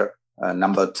player,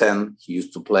 number 10. He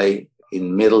used to play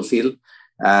in midfield.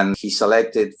 And he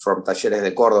selected from Talleres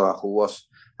de Córdoba, who was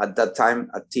at that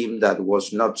time a team that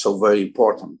was not so very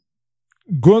important.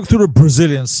 Going to the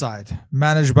Brazilian side,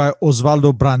 managed by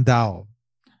Osvaldo Brandao,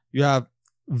 you have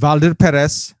Valdir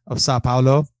Perez of Sao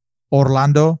Paulo,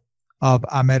 Orlando of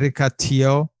América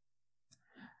Tio,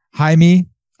 Jaime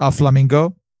of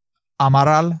Flamengo,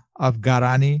 Amaral of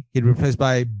Guarani. He replaced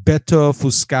by Beto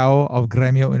Fuscao of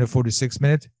Grêmio in the 46th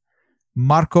minute,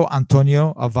 Marco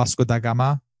Antonio of Vasco da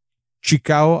Gama,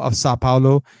 Chicao of Sao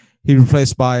Paulo. He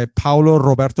replaced by Paulo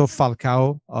Roberto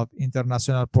Falcao of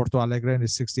Internacional Porto Alegre in the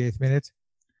 68th minute,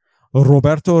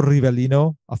 Roberto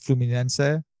Rivellino of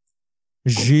Fluminense,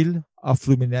 Gil of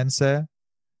Fluminense,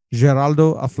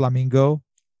 Geraldo of Flamengo,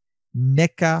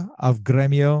 Neca of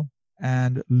Grêmio,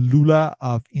 and Lula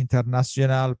of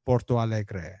Internacional Porto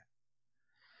Alegre.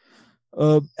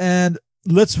 And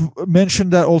let's mention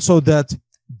that also that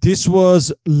this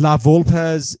was La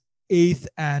Volpe's 8th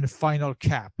and final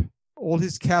cap. All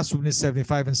his caps were in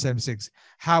 75 and 76.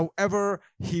 However,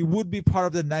 he would be part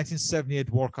of the 1978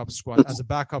 World Cup squad as a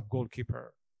backup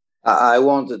goalkeeper. I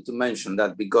wanted to mention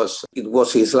that because it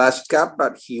was his last cap,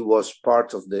 but he was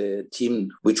part of the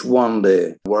team which won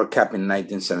the World Cup in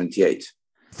 1978.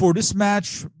 For this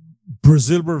match,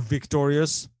 Brazil were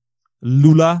victorious.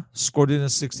 Lula scored in the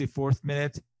 64th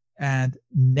minute and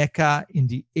Neca in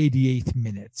the 88th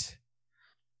minute.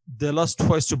 They lost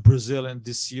twice to Brazil in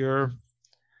this year.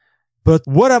 But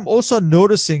what I'm also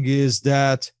noticing is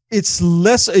that it's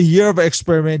less a year of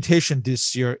experimentation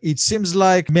this year. It seems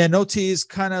like Menotti is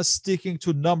kind of sticking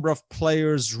to number of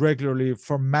players regularly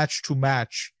from match to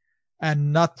match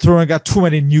and not throwing out too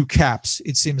many new caps,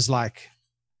 it seems like.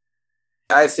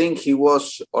 I think he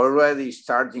was already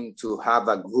starting to have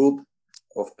a group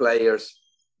of players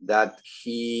that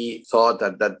he thought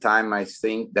at that time, I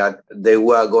think, that they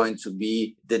were going to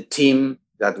be the team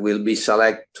that will be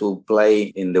selected to play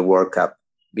in the World Cup.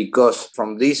 Because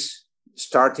from this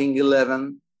starting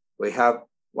 11, we have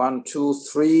 1, 2,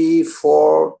 3,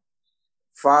 4,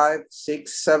 5,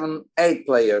 6, 7, 8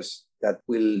 players that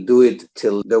will do it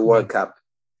till the World Cup.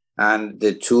 And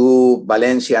the two,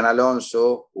 Valencia and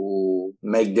Alonso, who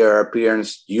make their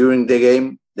appearance during the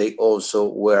game, they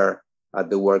also were at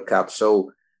the World Cup.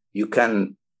 So you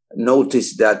can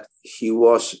notice that he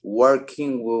was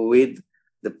working with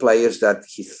the players that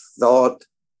he thought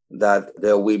that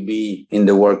they will be in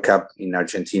the World Cup in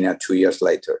Argentina 2 years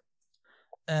later.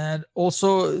 And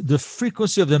also the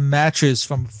frequency of the matches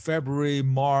from February,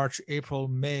 March, April,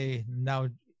 May, now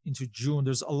into June.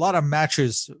 There's a lot of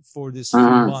matches for these few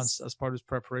months as part of his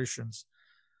preparations.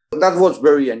 That was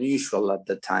very unusual at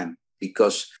the time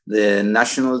because the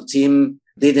national team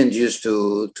didn't used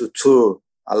to tour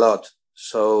a lot.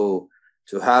 So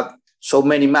to have so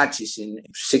many matches in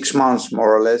 6 months,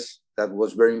 more or less, that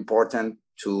was very important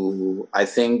to, I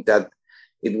think that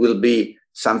it will be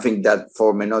something that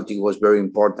for Menotti was very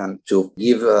important to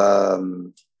give,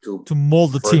 to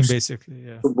mold the team, basically.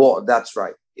 Yeah. That's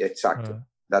right. Exactly.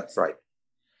 That's right.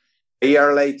 A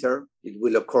year later, it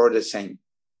will occur the same.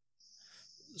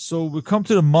 So we come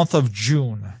to the month of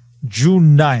June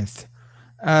 9th.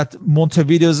 At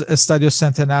Montevideo's Estadio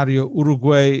Centenario,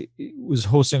 Uruguay was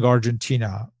hosting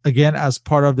Argentina, again as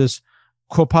part of this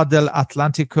Copa del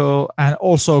Atlántico and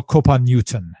also Copa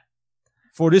Newton.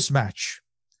 For this match,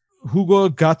 Hugo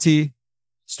Gatti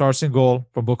starts in goal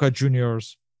from Boca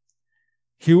Juniors.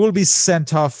 He will be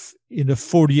sent off in the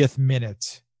 40th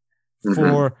minute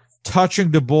for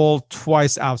touching the ball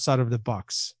twice outside of the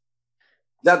box.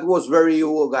 That was very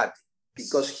Hugo Gatti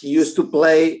because he used to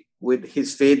play with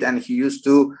his feet and he used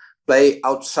to play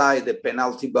outside the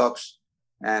penalty box,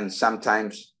 and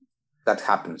sometimes that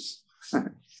happens.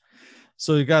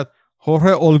 So you got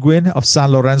Jorge Olguin of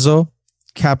San Lorenzo,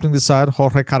 captaining the side,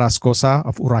 Jorge Carrascosa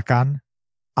of Huracan,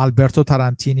 Alberto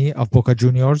Tarantini of Boca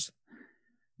Juniors,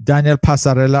 Daniel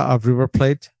Passarella of River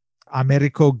Plate,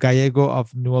 Americo Gallego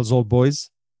of Newell's Old Boys,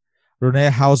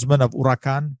 Rene Hausmann of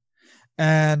Huracan.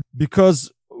 And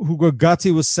because Hugo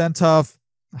Gatti was sent off,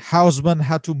 Hausmann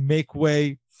had to make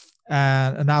way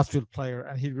and an outfield player,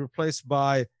 and he's replaced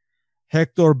by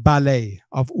Hector Ballet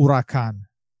of Huracan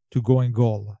to go in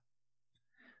goal.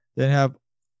 Then you have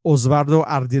Osvaldo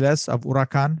Ardiles of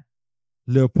Huracan,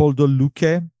 Leopoldo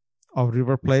Luque of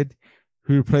River Plate,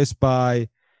 who replaced by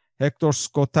Hector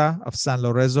Scotta of San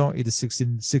Lorenzo in the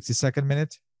 62nd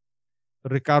minute,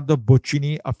 Ricardo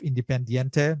Boccini of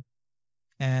Independiente,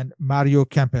 and Mario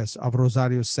Kempes of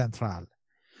Rosario Central.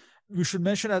 We should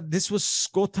mention that this was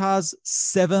Scotta's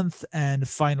 7th and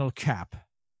final cap.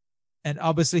 And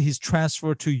obviously his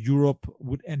transfer to Europe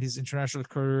would end his international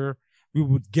career. We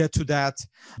would get to that.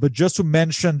 But just to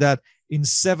mention that in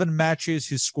 7 matches,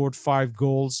 he scored 5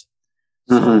 goals.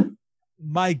 So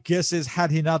my guess is,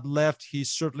 had he not left, he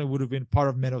certainly would have been part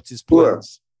of Menotti's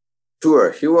plans.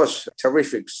 Sure. He was a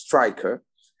terrific striker.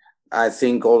 I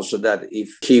think also that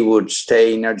if he would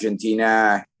stay in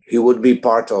Argentina, he would be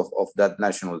part of that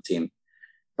national team.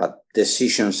 But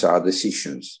decisions are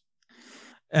decisions.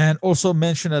 And also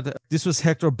mention that this was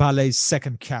Hector Ballet's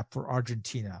 2nd cap for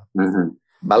Argentina.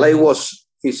 Ballet was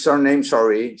his surname,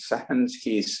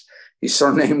 his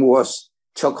surname was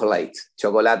Chocolate.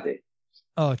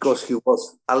 Oh, because he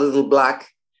was a little black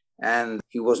and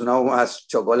he was known as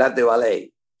Chocolate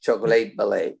Ballet.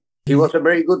 He was a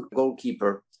very good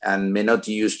goalkeeper, and Menotti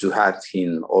used to have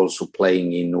him also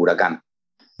playing in Huracan.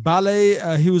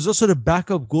 Ballet, he was also the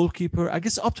backup goalkeeper, I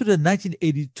guess, up to the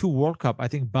 1982 World Cup. I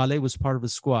think Ballet was part of the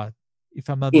squad, if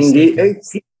I'm not mistaken. In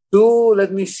the 82,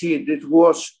 let me see, it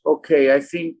was, okay, I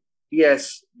think,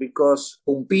 yes, because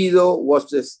Pumpido was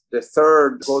the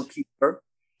 3rd goalkeeper,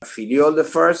 Filiol the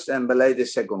 1st, and Ballet the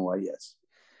 2nd one, yes.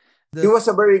 He was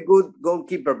a very good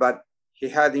goalkeeper, but he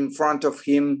had in front of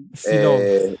him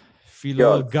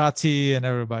Filiol, Gatti, and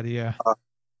everybody, yeah.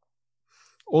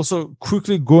 Also,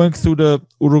 quickly going through the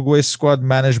Uruguay squad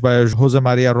managed by Jose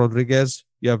Maria Rodriguez,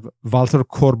 you have Walter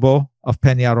Corbo of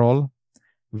Peñarol,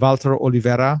 Walter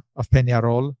Oliveira of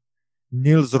Peñarol,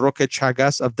 Nils Roque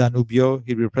Chagas of Danubio.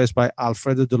 He replaced by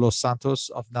Alfredo de los Santos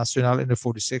of Nacional in the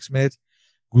 46th minute,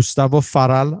 Gustavo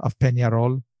Faral of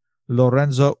Peñarol,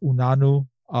 Lorenzo Unanu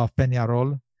of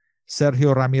Peñarol,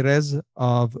 Sergio Ramirez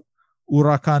of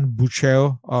Huracan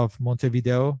Buceo of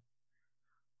Montevideo,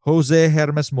 Jose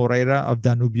Hermes Moreira of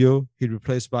Danubio. He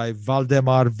replaced by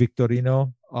Valdemar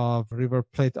Victorino of River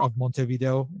Plate of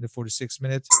Montevideo in the 46th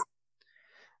minute,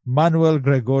 Manuel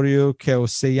Gregorio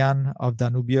Queoseyan of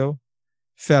Danubio,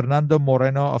 Fernando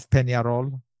Moreno of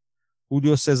Peñarol,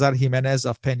 Julio Cesar Jimenez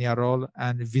of Peñarol,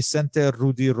 and Vicente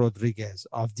Rudy Rodriguez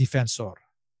of Defensor.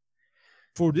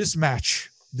 For this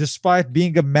match, despite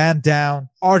being a man down,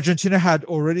 Argentina had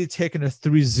already taken a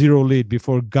 3-0 lead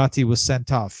before Gatti was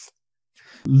sent off.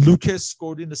 Lucas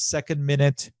scored in the 2nd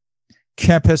minute,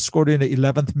 Kempes scored in the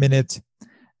 11th minute,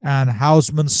 and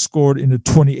Hausmann scored in the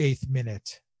 28th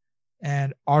minute.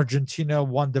 And Argentina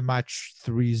won the match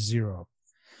 3-0.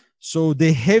 So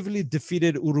they heavily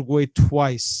defeated Uruguay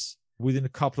twice within a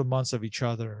couple of months of each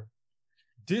other.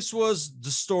 This was the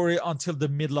story until the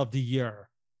middle of the year.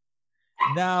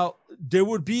 Now, there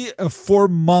would be a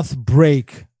 4-month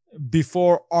break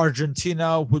before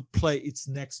Argentina would play its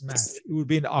next match. It would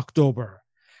be in October.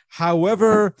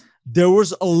 However, there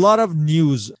was a lot of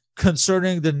news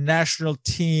concerning the national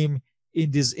team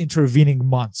in these intervening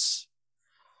months.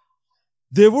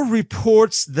 There were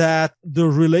reports that the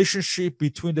relationship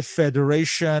between the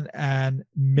federation and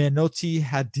Menotti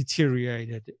had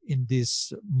deteriorated in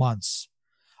these months.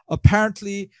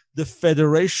 Apparently, the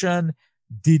federation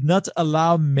did not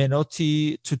allow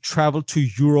Menotti to travel to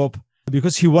Europe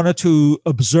because he wanted to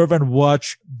observe and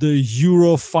watch the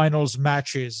Euro finals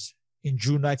matches in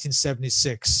June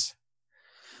 1976.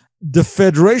 The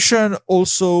federation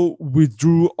also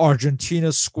withdrew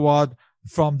Argentina's squad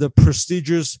from the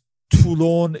prestigious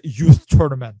Toulon Youth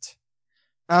Tournament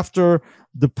after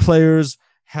the players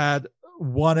had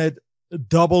wanted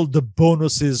double the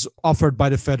bonuses offered by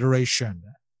the federation.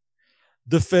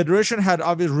 The federation had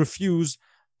obviously refused,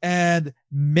 and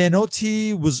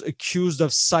Menotti was accused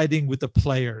of siding with the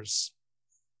players.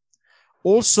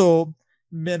 Also,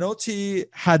 Menotti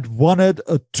had wanted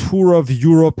a tour of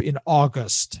Europe in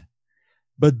August,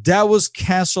 but that was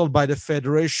canceled by the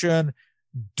federation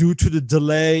due to the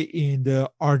delay in the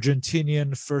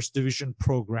Argentinian First Division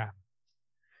program.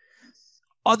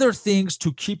 Other things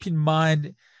to keep in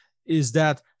mind is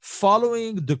that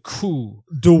following the coup,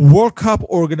 the World Cup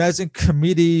organizing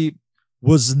committee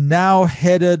was now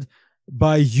headed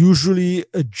by usually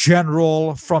a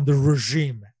general from the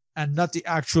regime and not the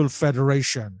actual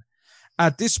federation.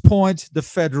 At this point, the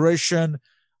federation,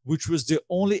 which was the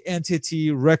only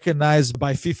entity recognized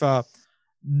by FIFA,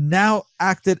 now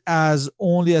acted as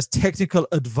only as technical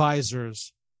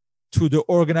advisors to the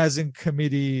organizing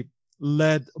committee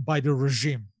led by the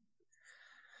regime.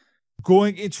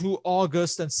 Going into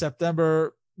August and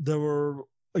September, there were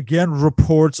again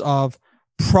reports of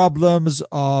problems,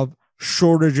 of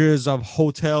shortages of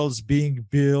hotels being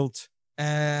built.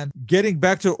 And getting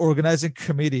back to the organizing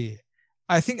committee,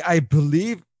 I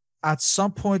believe at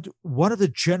some point one of the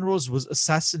generals was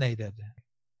assassinated.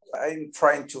 I'm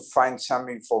trying to find some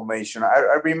information.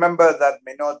 I remember that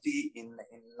Menotti in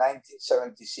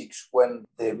 1976, when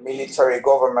the military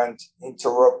government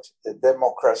interrupted the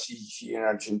democracy in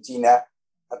Argentina,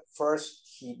 at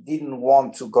first he didn't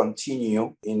want to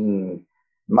continue in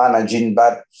managing,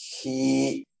 but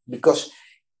because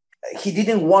he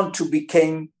didn't want to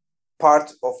become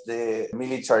part of the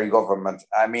military government.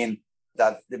 I mean,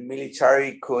 that the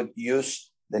military could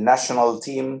use the national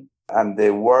team and the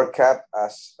World Cup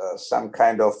as some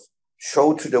kind of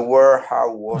show to the world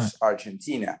how was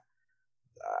Argentina.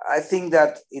 I think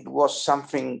that it was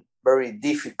something very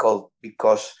difficult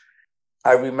because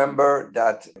I remember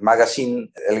that magazine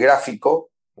El Gráfico,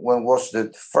 when was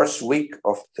the first week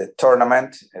of the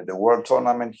tournament, the World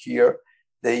Tournament here,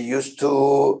 they used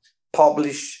to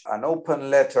publish an open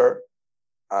letter.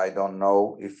 I don't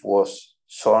know if it was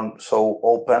so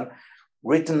open,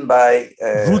 written by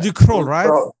Rudi Krol, right?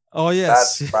 Krol. Oh,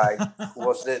 yes. That's right.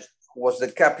 was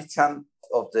the captain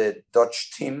of the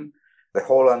Dutch team, the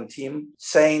Holland team,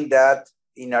 saying that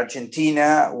in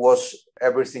Argentina was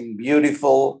everything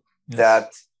beautiful,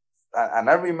 yes. And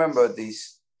I remember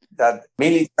this, that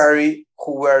military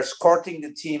who were escorting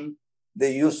the team,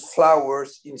 they used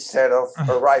flowers instead of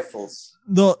rifles.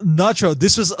 No, Nacho,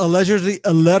 this was allegedly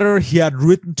a letter he had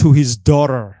written to his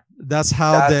daughter. That's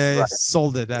how they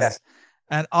sold it as. Yes.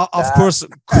 And of course,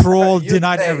 Krol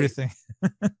denied everything.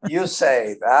 You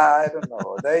say it. I don't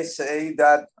know. They say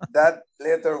that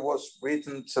letter was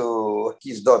written to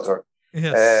his daughter.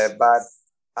 Yes. But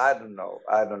I don't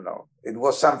know. It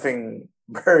was something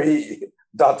very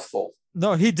doubtful.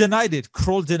 No, he denied it.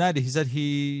 Krol denied it. He said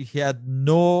he had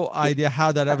no idea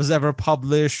how that was ever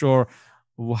published or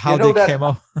how they came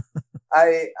up.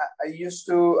 I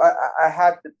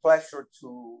had the pleasure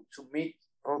to meet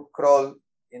Krol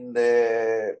in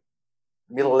the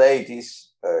middle 80s.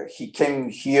 He came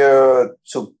here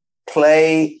to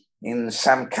play in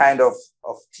some kind of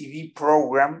TV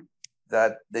program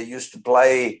that they used to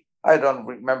play. I don't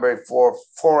remember if for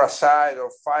 4-a-side or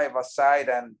 5-a-side,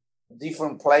 and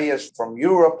different players from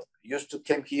Europe used to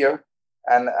come here.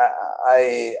 And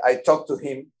I talked to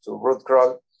him, to Ruud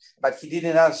Krol, but he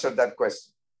didn't answer that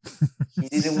question. He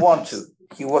didn't want to.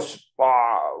 He was,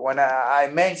 when I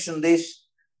mentioned this,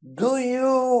 do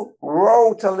you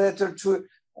wrote a letter to?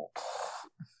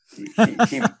 He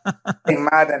came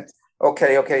mad and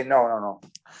okay, no.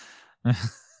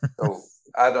 So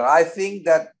I don't know. I think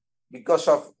that because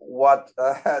of what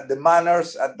the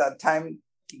manners at that time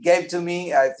he gave to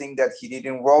me, I think that he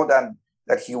didn't wrote and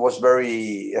that he was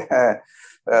very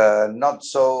not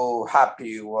so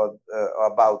happy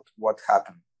about what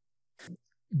happened.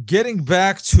 Getting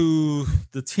back to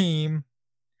the team.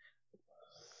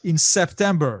 In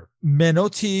September,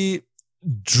 Menotti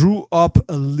drew up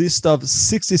a list of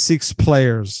 66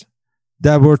 players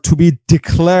that were to be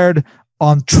declared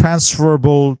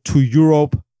untransferable to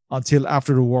Europe until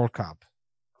after the World Cup.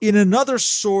 In another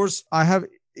source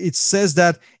it says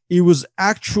that it was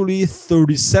actually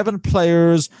 37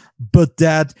 players, but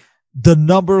that the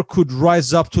number could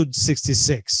rise up to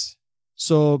 66.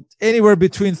 So anywhere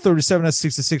between 37 and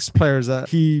 66 players that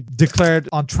he declared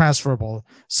untransferable.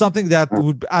 Something that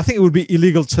I think it would be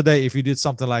illegal today if you did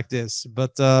something like this.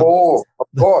 But of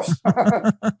course.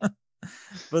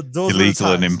 But those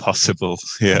illegal and impossible.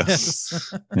 Yeah.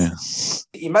 Yes. Yeah.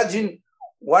 Imagine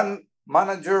one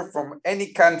manager from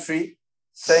any country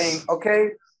saying,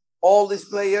 okay, all these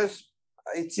players,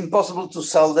 it's impossible to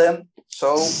sell them,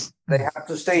 so they have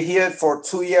to stay here for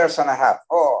 2.5 years.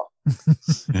 Oh.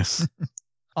 Yes.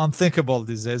 Unthinkable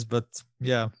these days, but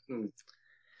yeah.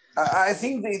 I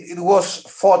think it was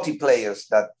 40 players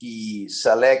that he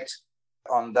select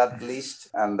on that list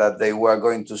and that they were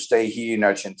going to stay here in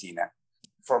Argentina.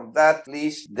 From that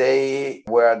list, they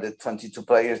were the 22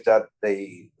 players that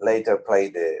they later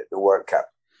played the World Cup.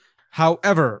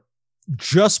 However,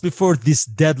 just before this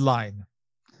deadline,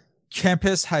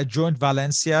 Kempes had joined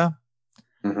Valencia.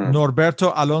 Mm-hmm.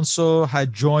 Norberto Alonso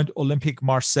had joined Olympique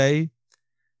Marseille.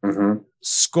 Mm-hmm.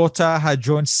 Scotta had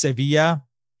joined Sevilla.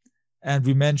 And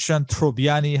we mentioned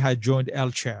Troviani had joined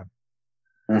Elche.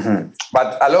 Mm-hmm.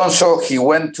 But Alonso, he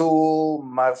went to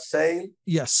Marseille.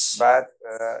 Yes. But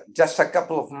just a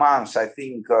couple of months, I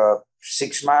think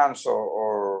 6 months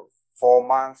or 4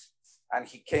 months. And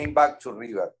he came back to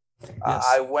River. Yes.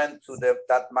 I went to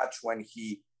that match when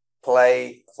he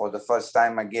played for the first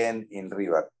time again in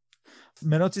River.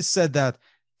 Menotti said that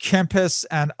Kempes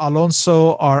and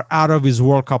Alonso are out of his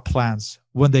World Cup plans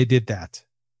when they did that.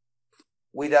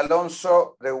 With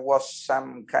Alonso, there was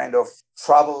some kind of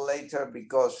trouble later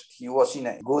because he was in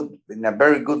a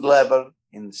very good level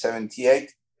in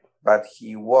 78, but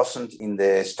he wasn't in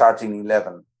the starting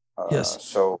 11. Yes.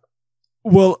 So,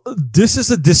 well, this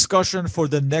is a discussion for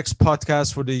the next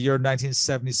podcast for the year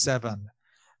 1977.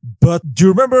 But do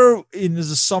you remember in the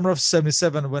summer of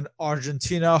 77 when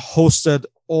Argentina hosted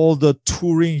all the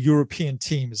touring European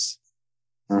teams?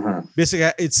 mm-hmm.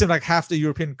 Basically, it seemed like half the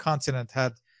European continent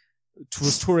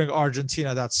was touring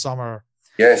Argentina that summer.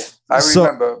 Yes, I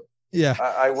remember. Yeah.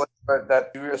 I remember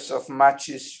that series of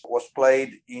matches was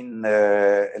played in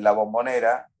La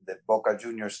Bombonera, the Boca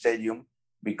Juniors Stadium,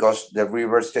 because the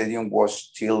River Stadium was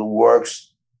still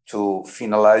works to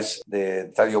finalize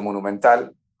the Estadio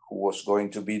Monumental, who was going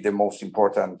to be the most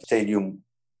important stadium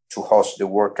to host the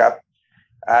World Cup.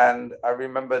 And I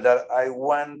remember that I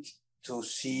went to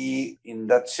see in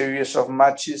that series of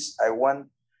matches, I went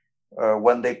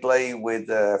when they play with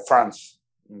France.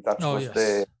 That was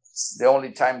the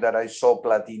only time that I saw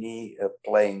Platini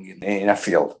playing in a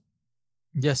field.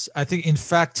 Yes, I think in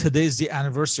fact today is the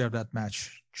anniversary of that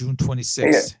match, June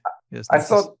 26th. Yeah. Yes,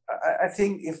 I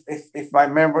think if my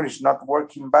memory is not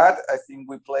working bad, I think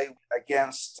we played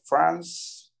against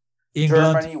France,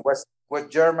 England, Germany, West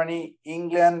Germany,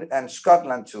 England, and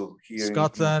Scotland too. Here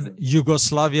Scotland,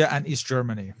 Yugoslavia, and East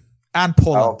Germany, and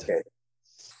Poland. Okay,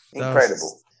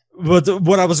 incredible. But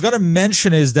what I was going to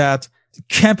mention is that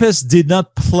Kempes did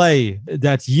not play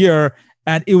that year.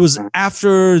 And it was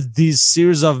after these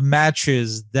series of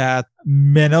matches that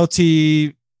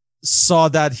Menotti saw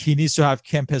that he needs to have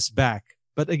Kempes back.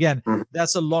 But again,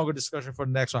 that's a longer discussion for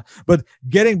the next one. But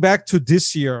getting back to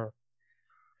this year,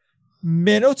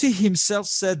 Menotti himself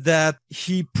said that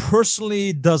he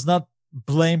personally does not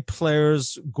blame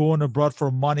players going abroad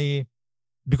for money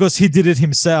because he did it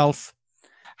himself.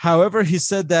 However, he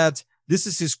said that, this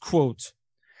is his quote,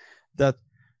 that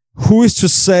who is to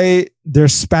say their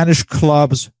Spanish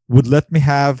clubs would let me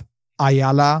have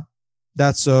Ayala,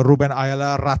 that's Ruben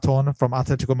Ayala Raton from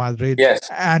Atletico Madrid, yes,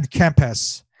 and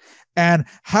Kempes. And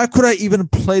how could I even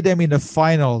play them in the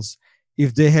finals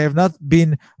if they have not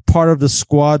been part of the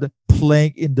squad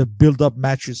playing in the build-up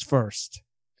matches first?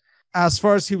 As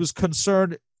far as he was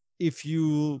concerned, if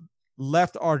you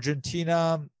left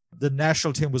Argentina, the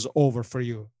national team was over for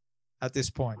you at this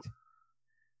point.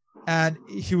 And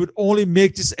he would only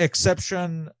make this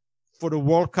exception for the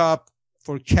World Cup,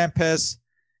 for Kempes,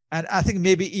 and I think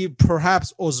maybe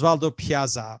perhaps Osvaldo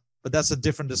Piazza, but that's a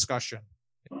different discussion.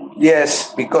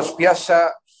 Yes, because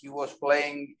Piazza, he was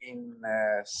playing in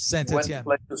Saint-Étienne.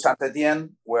 Went to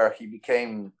Saint-Étienne, where he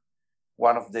became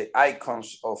one of the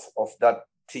icons of that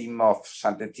team of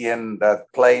Saint-Étienne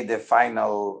that played the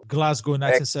final Glasgow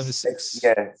 1976.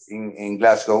 In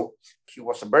Glasgow. He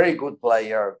was a very good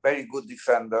player, very good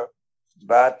defender,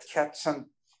 but had some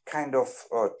kind of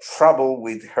trouble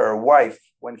with her wife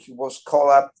when he was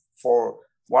called up for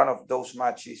one of those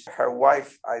matches. Her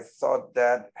wife, I thought,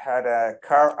 that had a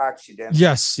car accident.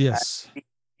 Yes.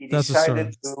 He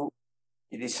decided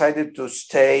to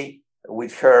stay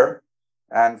with her,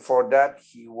 and for that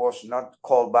he was not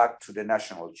called back to the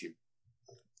national team.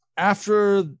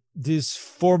 After this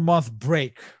 4-month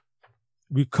break,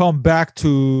 we come back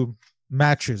to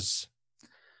matches.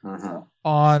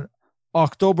 On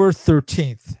October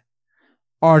 13th,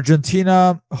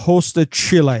 Argentina hosted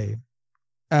Chile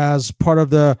as part of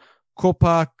the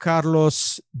Copa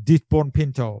Carlos Ditborn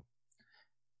Pinto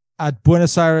at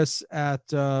Buenos Aires at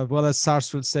Vélez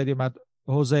Sarsfield Stadium at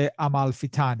Jose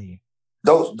Amalfitani.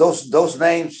 Those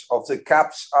names of the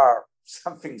cups are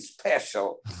something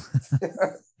special.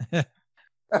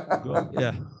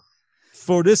 Yeah.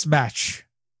 For this match,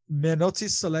 Menotti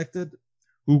selected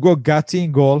Hugo Gatti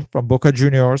in goal from Boca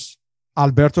Juniors,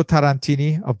 Alberto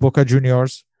Tarantini of Boca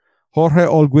Juniors, Jorge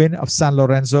Olguin of San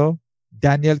Lorenzo,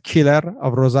 Daniel Killer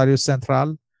of Rosario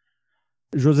Central,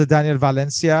 Jose Daniel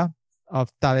Valencia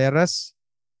of Talleres,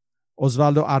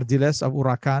 Osvaldo Ardiles of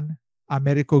Huracan,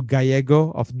 Americo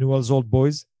Gallego of Newell's Old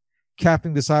Boys,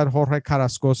 capping the side Jorge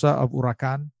Carrascosa of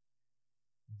Huracan,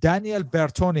 Daniel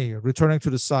Bertoni returning to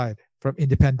the side from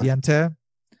Independiente.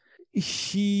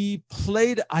 He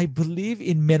played, I believe,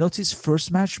 in Menotti's first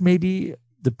match, maybe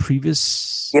the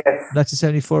previous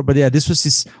 1974. But yeah, this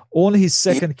was only his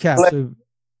second cap.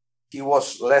 He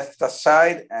was left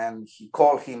aside, and he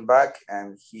called him back,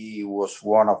 and he was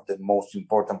one of the most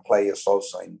important players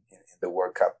also in the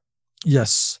World Cup.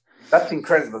 Yes. That's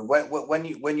incredible. When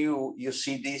you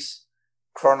see this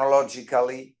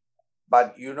chronologically,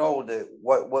 but you know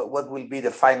what will be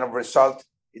the final result.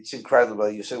 It's incredible.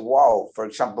 You say, wow. For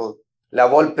example, La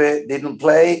Volpe didn't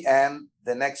play, and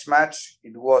the next match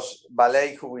it was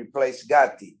Ballet who replaced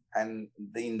Gatti, and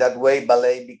in that way,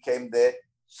 Ballet became the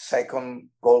second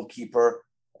goalkeeper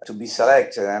to be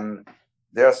selected. And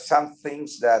there are some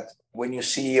things that when you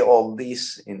see all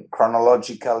this in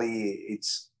chronologically,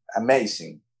 it's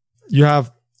amazing. You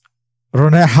have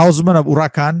René Hausmann of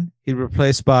Huracan. He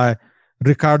replaced by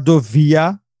Ricardo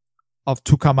Villa of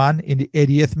Tucumán in the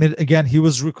 80th minute. Again, he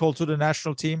was recalled to the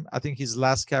national team. I think his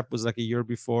last cap was like a year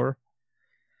before.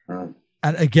 And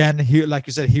again, he, like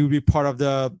you said, he would be part of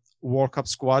the World Cup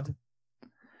squad.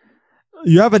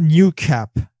 You have a new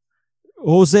cap,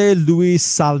 Jose Luis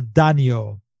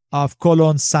Saldaño of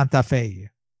Colón Santa Fe.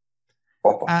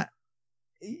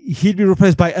 He'd be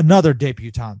replaced by another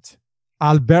debutant,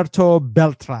 Alberto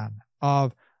Beltran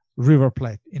of River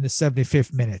Plate in the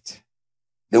 75th minute.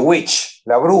 The witch,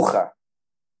 La Bruja.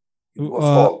 It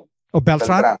was called.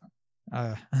 Beltran?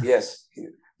 Yes.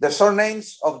 The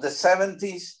surnames of the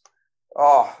 70s,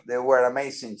 they were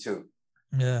amazing too.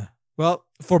 Yeah. Well,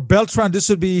 for Beltran, this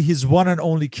would be his one and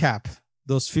only cap,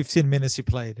 those 15 minutes he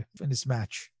played in this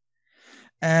match.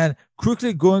 And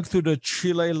quickly going through the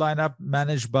Chile lineup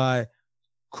managed by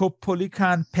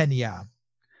Copolican Peña.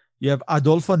 You have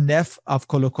Adolfo Neff of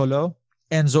Colo Colo,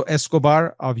 Enzo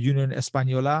Escobar of Union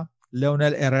Española,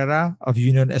 Leonel Herrera of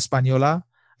Union Española,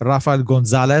 Rafael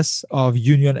González of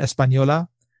Union Española,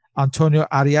 Antonio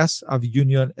Arias of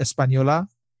Union Española,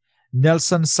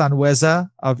 Nelson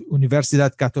Sanhueza of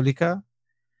Universidad Católica,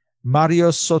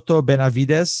 Mario Soto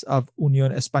Benavides of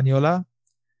Unión Española,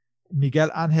 Miguel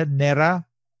Ángel Nera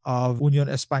of Unión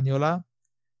Española,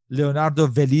 Leonardo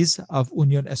Veliz of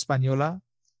Unión Española,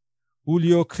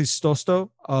 Julio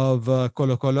Cristosto of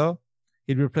Colo Colo.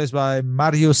 He's replaced by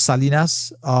Mario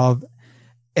Salinas of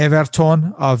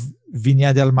Everton of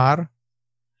Viña del Mar,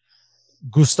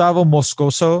 Gustavo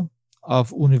Moscoso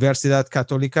of Universidad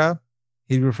Católica.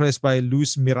 He's replaced by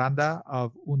Luis Miranda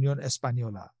of Unión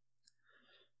Española.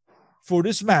 For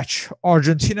this match,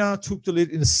 Argentina took the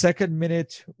lead in the second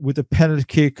minute with a penalty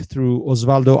kick through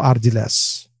Osvaldo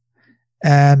Ardiles.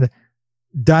 And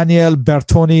Daniel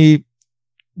Bertoni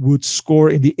would score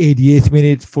in the 88th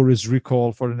minute for his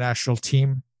recall for the national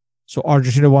team. So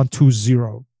Argentina won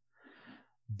 2-0.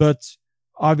 But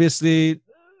obviously,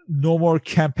 no more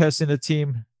Kempes in the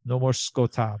team, no more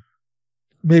Scotta.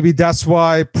 Maybe that's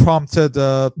why prompted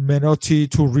Menotti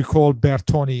to recall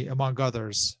Bertoni, among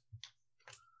others.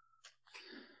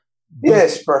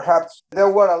 Yes, perhaps. There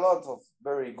were a lot of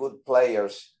very good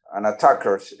players and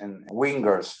attackers and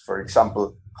wingers. For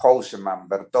example, Houseman,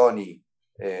 Bertoni,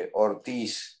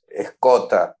 Ortiz,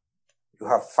 Escota. You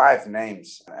have 5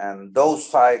 names, and those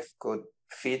 5 could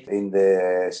fit in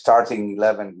the starting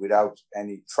 11 without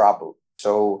any trouble.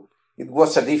 So it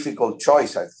was a difficult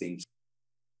choice, I think.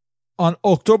 On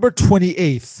October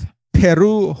 28th,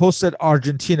 Peru hosted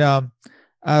Argentina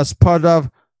as part of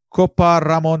Copa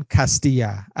Ramon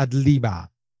Castilla at Lima.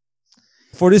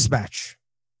 For this match,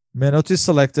 Menotti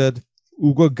selected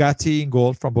Hugo Gatti in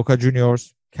goal from Boca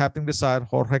Juniors, capping the side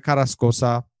Jorge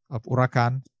Carrascosa of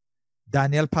Huracan,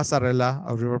 Daniel Passarella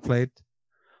of River Plate,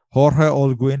 Jorge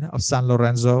Olguin of San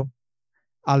Lorenzo,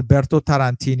 Alberto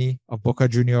Tarantini of Boca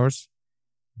Juniors,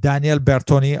 Daniel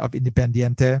Bertoni of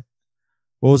Independiente,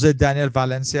 Jose Daniel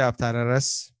Valencia of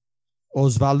Talleres,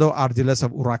 Osvaldo Ardiles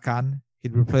of Huracan.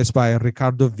 He'd replaced by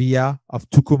Ricardo Villa of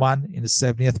Tucumán in the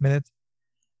 70th minute,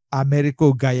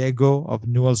 Americo Gallego of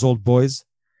Newell's Old Boys,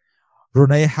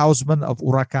 René Hausmann of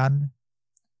Huracan,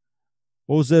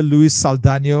 Jose Luis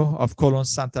Saldaño of Colón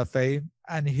Santa Fe,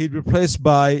 and he'd replaced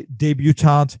by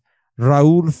debutant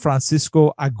Raúl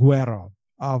Francisco Agüero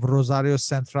of Rosario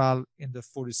Central in the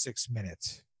 46th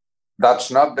minute.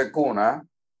 That's not the Cuna,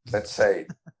 let's say.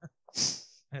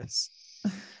 Yes.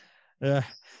 Yeah.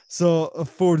 So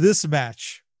for this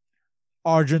match,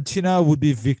 Argentina would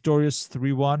be victorious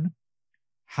 3-1.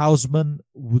 Hausmann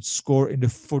would score in the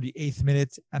 48th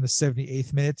minute and the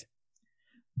 78th minute.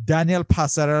 Daniel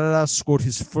Passarella scored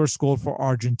his first goal for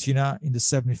Argentina in the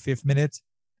 75th minute.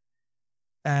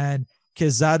 And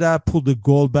Quezada pulled the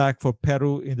goal back for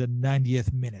Peru in the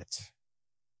 90th minute.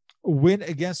 A win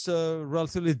against a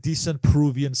relatively decent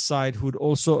Peruvian side who would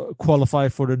also qualify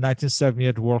for the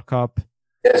 1978 World Cup.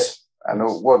 Yes. And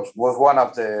it was one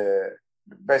of the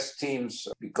best teams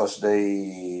because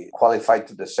they qualified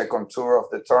to the second tour of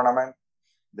the tournament.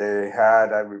 They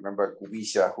had, I remember,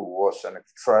 Cubilla, who was an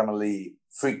extremely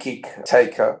free kick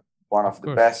taker, one of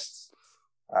the best.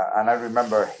 And I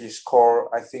remember he scored,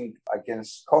 I think,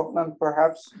 against Scotland,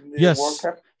 perhaps, in the World Yes,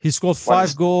 Cup. he scored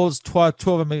 5 goals,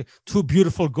 2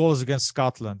 beautiful goals against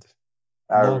Scotland.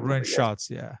 Long-range shots,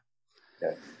 yeah.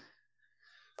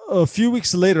 A few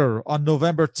weeks later, on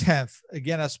November 10th,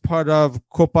 again as part of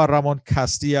Copa Ramon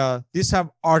Castilla, this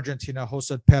time Argentina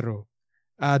hosted Peru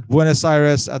at Buenos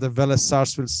Aires at the Vélez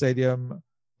Sarsfield Stadium,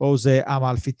 Jose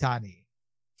Amalfitani.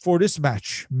 For this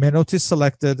match, Menotti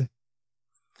selected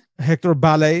Hector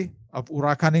Ballet of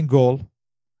Huracan in goal,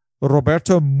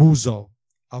 Roberto Muzo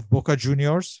of Boca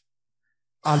Juniors,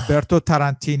 Alberto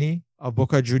Tarantini of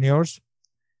Boca Juniors,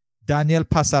 Daniel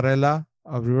Passarella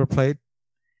of River Plate,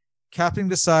 captaining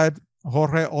the side,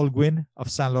 Jorge Olguin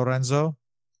of San Lorenzo,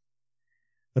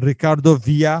 Ricardo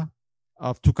Villa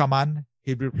of Tucumán.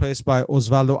 He'd be replaced by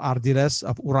Osvaldo Ardiles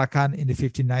of Huracan in the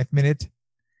 59th minute,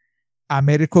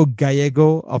 Americo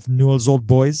Gallego of Newell's Old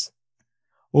Boys,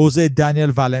 Jose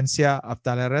Daniel Valencia of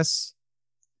Talleres,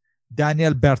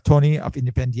 Daniel Bertoni of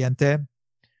Independiente,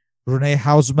 Rene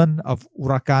Hausmann of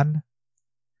Huracan,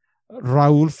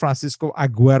 Raúl Francisco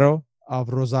Agüero of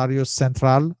Rosario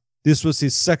Central. This was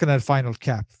his second and final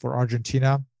cap for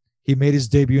Argentina. He made his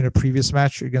debut in a previous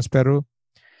match against Peru.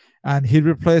 And he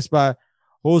replaced by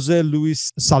Jose Luis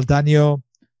Saldaño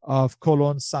of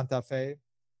Colón Santa Fe.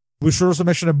 We should also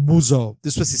mention Muzo.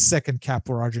 This was his second cap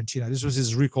for Argentina. This was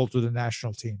his recall to the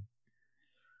national team.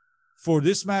 For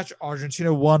this match,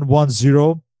 Argentina won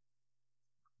 1-0.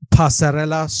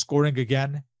 Passarella scoring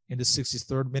again in the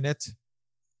 63rd minute.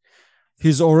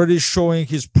 He's already showing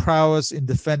his prowess in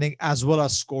defending as well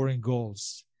as scoring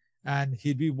goals. And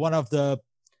he'd be one of the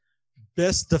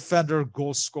best defender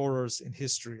goal scorers in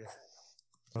history.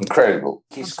 Incredible.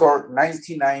 He scored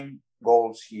 99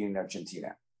 goals here in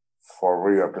Argentina for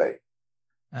River Plate.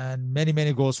 And many,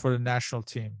 many goals for the national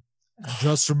team. And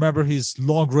just remember his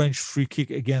long-range free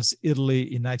kick against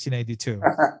Italy in 1982.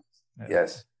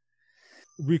 Yes.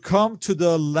 We come to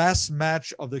the last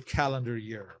match of the calendar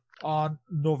year. On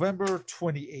November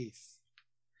 28th,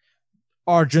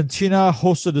 Argentina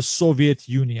hosted the Soviet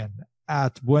Union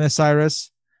at Buenos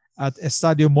Aires at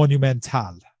Estadio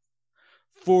Monumental.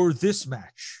 For this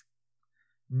match,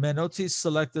 Menotti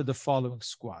selected the following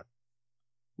squad: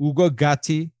 Hugo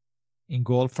Gatti in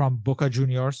goal from Boca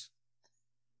Juniors,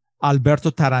 Alberto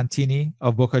Tarantini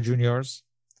of Boca Juniors,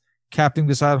 captaining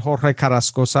the side Jorge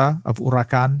Carrascosa of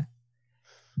Huracan,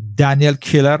 Daniel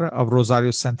Killer of Rosario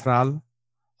Central,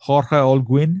 Jorge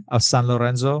Olguin of San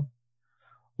Lorenzo,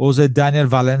 Jose Daniel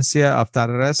Valencia of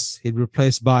Talleres. He'd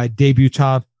replaced by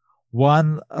debutant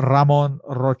Juan Ramon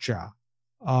Rocha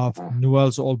of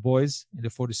Newell's Old Boys in the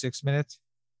 46th minute,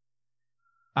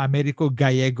 Americo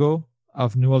Gallego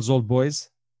of Newell's Old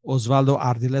Boys, Osvaldo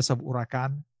Ardiles of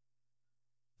Huracan,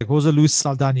 Jose Luis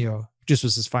Saldaño, this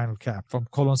was his final cap, from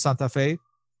Colón Santa Fe.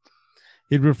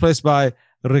 He'd replaced by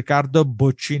Ricardo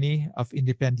Boccini of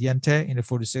Independiente in the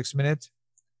 46th minute,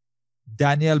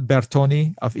 Daniel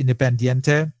Bertoni of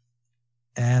Independiente,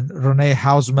 and Rene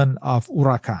Hausmann of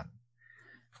Huracan.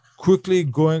 Quickly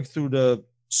going through the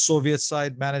Soviet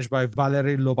side managed by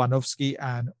Valery Lobanovsky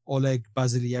and Oleg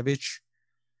Bazilievich.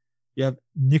 You have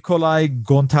Nikolai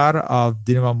Gontar of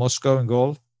Dynamo Moscow in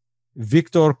goal,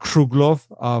 Viktor Kruglov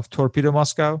of Torpedo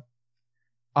Moscow,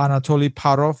 Anatoly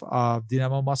Parov of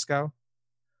Dynamo Moscow,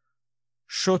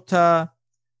 Shota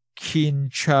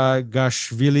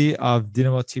Kinchagashvili of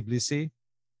Dynamo Tbilisi,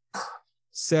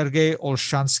 Sergei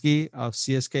Olshansky of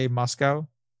CSKA Moscow,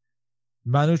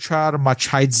 Manuchar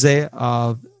Machaidze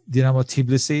of Dynamo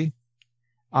Tbilisi,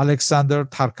 Alexander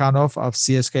Tarkanov of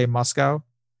CSKA Moscow,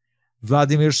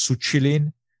 Vladimir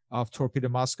Suchilin of Torpedo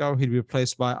Moscow. He'd be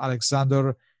replaced by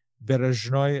Alexander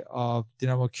Berezhnoy of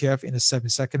Dynamo Kiev in the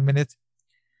 72nd minute,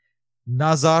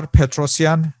 Nazar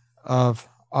Petrosyan of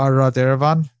Arad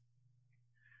Erevan,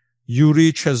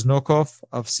 Yuri Cheznokov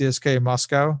of CSKA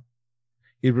Moscow.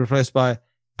 He'd be replaced by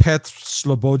Petr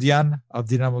Slobodian of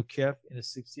Dynamo Kiev in the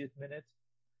 60th minute,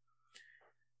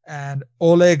 and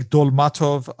Oleg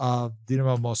Dolmatov of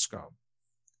Dynamo Moscow.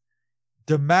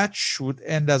 The match would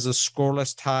end as a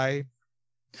scoreless tie.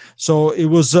 So it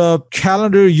was a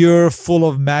calendar year full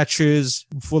of matches,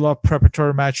 full of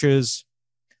preparatory matches.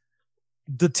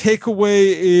 The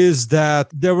takeaway is that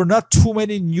there were not too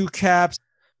many new caps.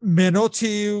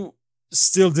 Menotti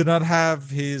still did not have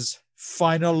his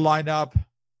final lineup,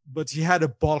 but he had a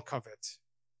bulk of it.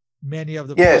 Many of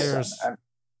the players.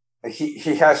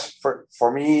 He has,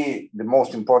 for me, the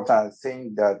most important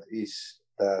thing that is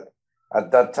that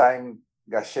at that time,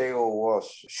 Gallego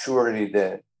was surely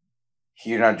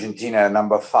here in Argentina,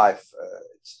 number 5.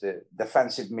 It's the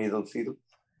defensive middle field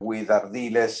with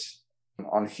Ardiles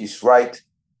on his right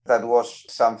That was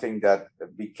something that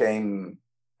became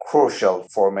crucial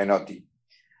for Menotti.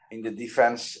 In the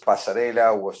defense,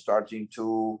 Passarella was starting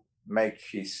to make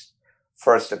his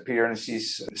first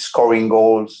appearances, scoring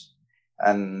goals,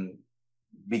 and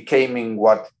becoming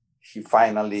what he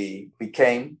finally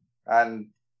became. And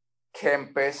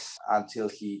Kempes, until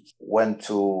he went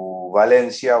to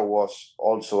Valencia, was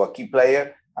also a key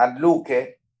player. And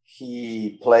Luque,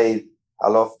 he played a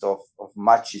lot of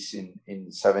matches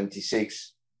in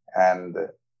 76, and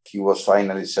he was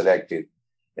finally selected.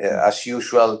 As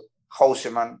usual,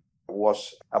 Houseman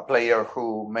was a player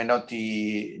who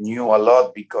Menotti knew a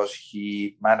lot because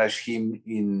he managed him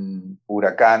in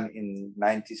Huracan in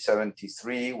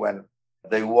 1973 when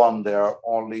they won their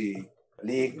only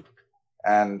league.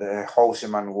 And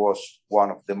Houseman was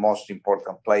one of the most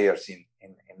important players in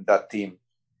that team.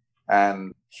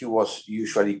 And he was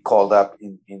usually called up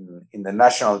in the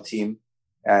national team,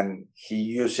 and he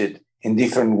used it in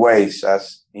different ways,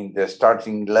 as in the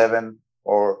starting 11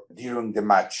 or during the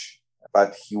match.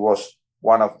 But he was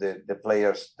one of the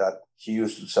players that he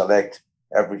used to select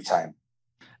every time.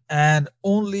 And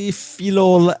only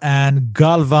Filol and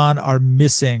Galvan are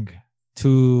missing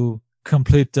to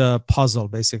complete the puzzle,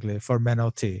 basically, for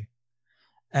Menotti.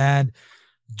 And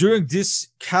during this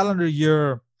calendar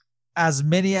year, as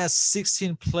many as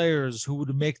 16 players who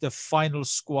would make the final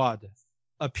squad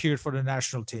appeared for the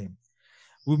national team.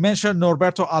 We mentioned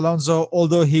Norberto Alonso,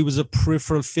 although he was a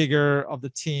peripheral figure of the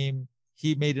team,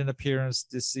 he made an appearance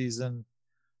this season.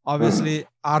 Obviously,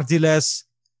 Ardiles,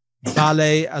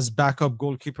 Ballet as backup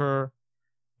goalkeeper,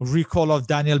 recall of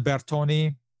Daniel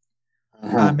Bertoni,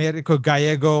 Americo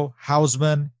Gallego,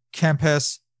 Hausman,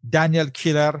 Kempes, Daniel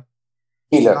Killer,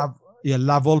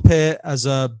 La Volpe as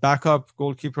a backup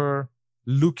goalkeeper,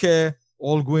 Luque,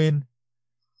 Olguin.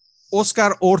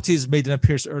 Oscar Ortiz made an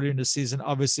appearance earlier in the season.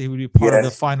 Obviously, he will be part of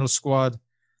the final squad.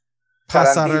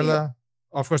 Passarella,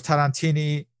 of course,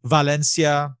 Tarantini,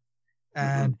 Valencia,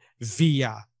 and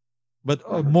Villa,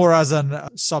 but more as a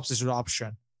substitute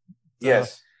option.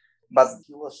 Yes, but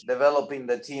he was developing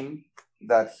the team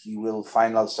that he will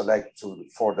final select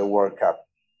for the World Cup.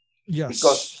 Yes.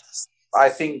 Because I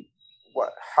think,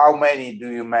 how many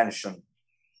do you mention?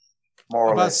 More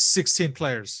or less? About 16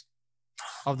 players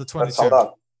of the 22. That's a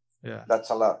lot. Yeah. That's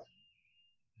a lot.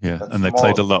 Yeah, and they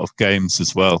played a lot of games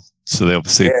as well. So they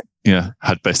obviously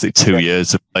had basically 2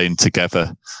 years of playing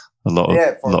together. A lot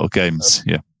of games.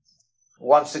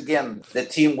 Once again, the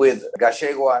team with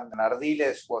Gallego and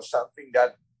Ardiles was something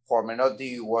that for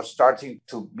Menotti was starting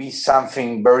to be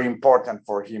something very important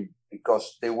for him,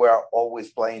 because they were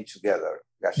always playing together.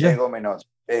 Gallego, Menotti.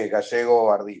 Gallego,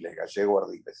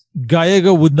 Ardiles.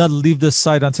 Gallego would not leave the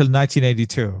side until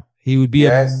 1982. He would be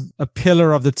a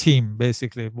pillar of the team,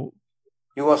 basically.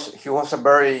 He was a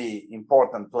very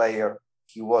important player.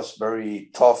 He was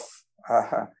very tough.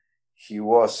 He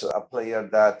was a player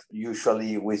that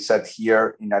usually we said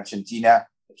here in Argentina,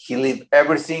 he lived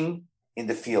everything in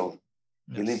the field.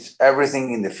 Yes. He lives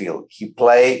everything in the field. He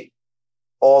played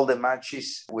all the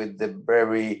matches with the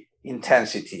very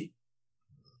intensity.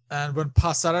 And when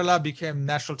Passarella became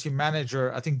national team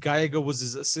manager, I think Gallego was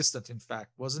his assistant, in fact,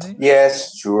 wasn't he?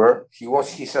 Yes, sure. He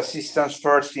was his assistant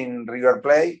first in River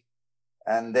Plate.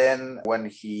 And then when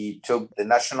he took the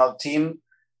national team,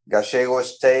 Gallego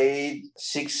stayed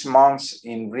 6 months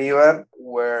in River,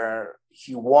 where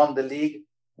he won the league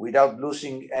without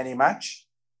losing any match.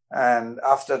 And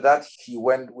after that, he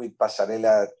went with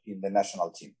Passarella in the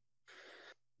national team.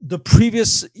 The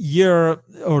previous year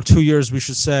or 2 years, we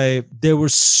should say, there were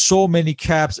so many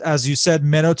caps. As you said,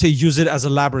 Menotti used it as a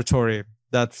laboratory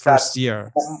that first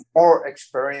year. More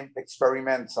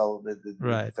experimental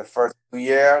the first 2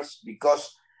 years,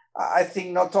 because I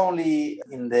think not only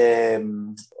in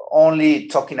the only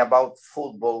talking about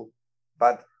football,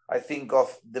 but I think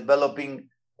of developing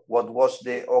what was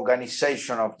the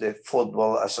organization of the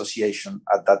football association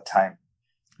at that time.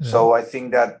 Yeah. So I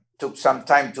think that took some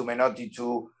time to Menotti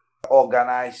to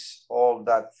organize all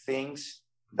that things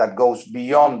that goes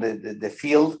beyond the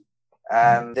field.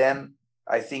 And then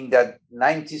I think that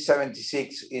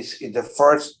 1976 is the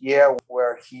first year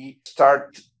where he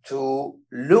started to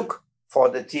look for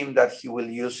the team that he will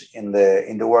use in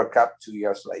the World Cup 2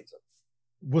 years later.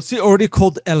 Was he already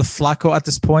called El Flaco at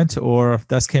this point, or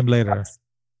that came later?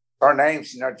 Our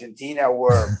names in Argentina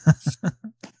were the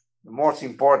most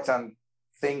important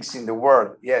things in the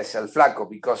world. Yes, El Flaco,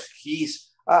 because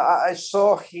I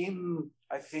saw him,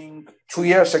 I think, 2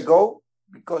 years ago,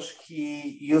 because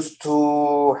he used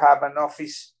to have an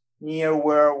office near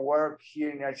where I work here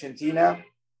in Argentina,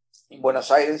 in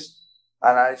Buenos Aires.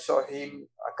 And I saw him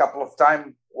a couple of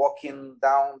times walking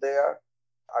down there.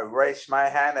 I raised my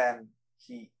hand and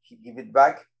he gave it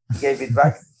back,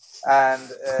 and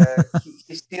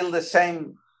he's still the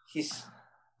same. He's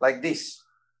like this.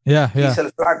 Yeah. He's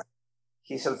el flaco.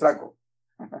 He's el flaco.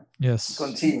 Yes.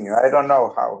 Continue. I don't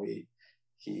know how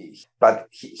but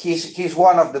he's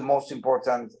one of the most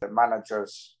important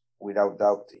managers, without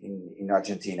doubt, in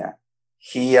Argentina.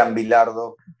 He and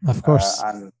Bilardo, of course,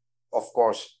 and of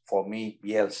course for me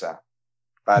Bielsa.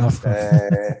 But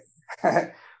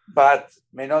but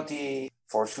Menotti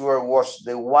for sure was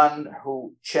the one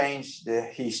who changed the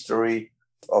history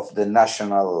of the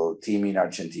national team in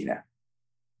Argentina,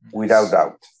 without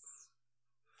doubt.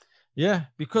 Yeah,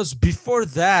 because before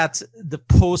that, the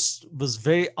post was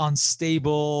very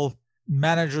unstable.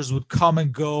 Managers would come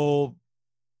and go.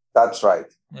 That's right.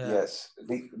 Yeah. Yes,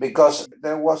 because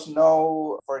there was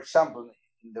no, for example,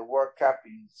 in the World Cup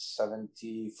in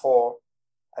 '74,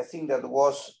 I think that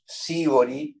was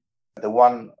Sivori, the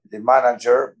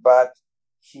manager, but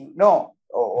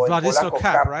Vladislav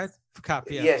Cup, right? Cup,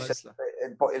 yeah. Yes,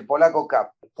 el Polaco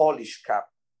Cup, the Polish Cup.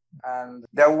 And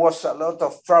there was a lot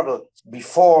of trouble.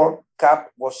 Before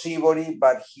Cup was Sivori,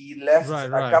 but he left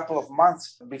a couple of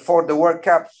months before the World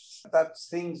Cup. That's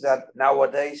things that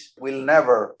nowadays will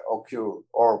never occur,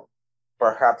 or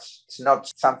perhaps it's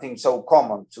not something so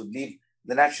common to leave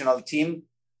the national team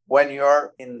when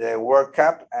you're in the World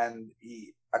Cup, and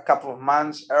a couple of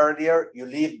months earlier you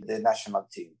leave the national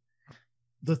team.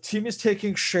 The team is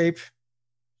taking shape.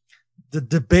 The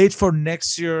debate for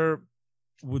next year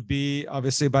would be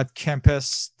obviously about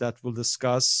Kempes, that we'll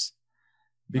discuss,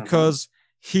 because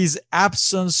his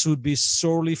absence would be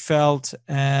sorely felt,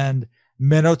 and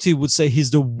Menotti would say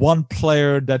he's the one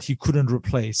player that he couldn't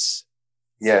replace.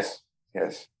 Yes.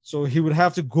 So he would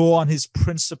have to go on his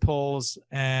principles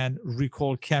and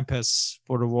recall Kempes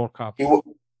for the World Cup.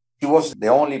 He was the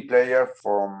only player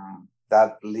from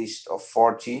that list of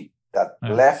 40 that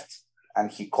left,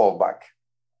 and he called back.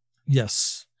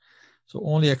 Yes. So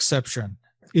only exception.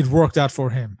 It worked out for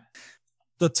him.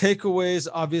 The takeaways,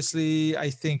 obviously, I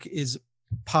think, is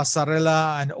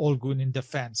Passarella and Olgun in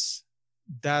defense.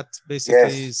 That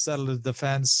basically settled the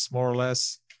defense, more or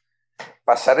less.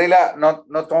 Passarella,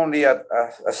 not only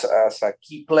as a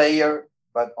key player,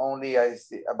 but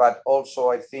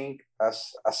also I think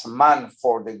as a man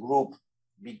for the group,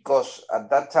 because at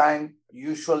that time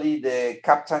usually the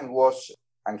captain was,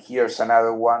 and here's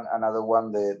another one,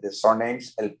 the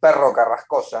surnames, El Perro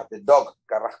Carrascosa, the dog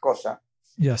Carrascosa.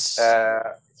 Yes.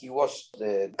 He was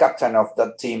the captain of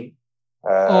that team.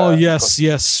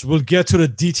 Yes. We'll get to the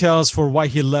details for why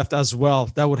he left as well.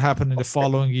 That would happen in the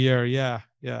following year. Yeah.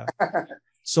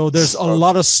 So there's a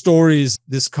lot of stories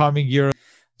this coming year.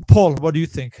 Paul, what do you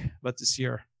think about this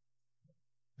year?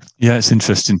 Yeah, it's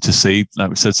interesting to see, like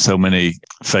we said, so many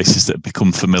faces that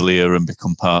become familiar and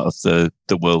become part of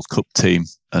the World Cup team,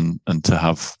 and to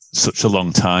have such a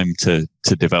long time to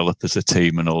develop as a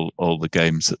team, and all the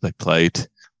games that they played.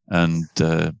 And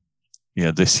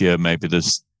this year maybe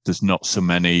there's not so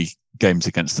many games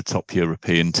against the top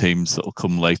European teams that will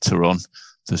come later on.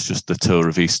 There's just the tour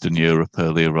of Eastern Europe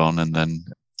earlier on, and then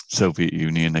Soviet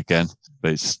Union again.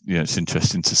 But it's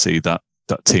interesting to see that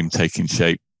team taking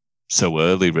shape so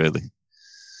early, really.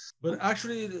 But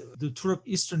actually, the tour of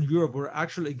Eastern Europe were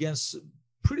actually against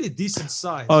pretty decent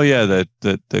sides. Oh yeah,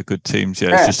 they're good teams.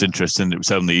 Yeah, it's just interesting. It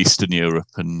was only Eastern Europe,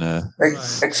 and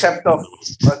except of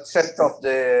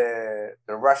the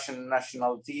Russian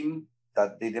national team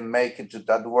that didn't make it to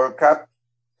that World Cup.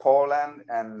 Poland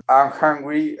and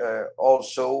Hungary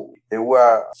also, they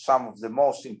were some of the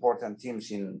most important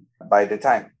teams by the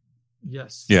time.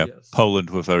 Yes. Yeah, yes. Poland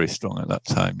were very strong at that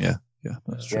time. Yeah,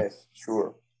 that's true. Yes,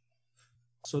 sure.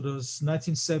 So those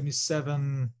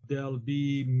 1977, there'll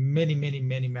be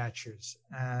many matches,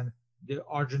 and the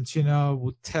Argentina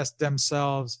would test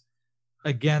themselves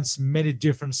against many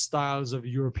different styles of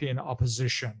European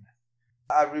opposition.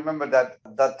 I remember that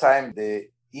at that time, the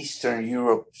Eastern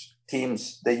Europe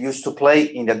teams, they used to play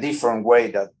in a different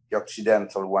way than the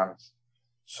Occidental ones.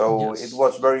 So It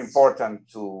was very important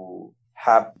to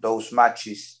have those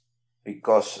matches,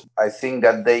 because I think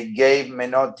that they gave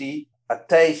Menotti a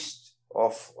taste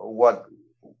of what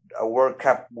a World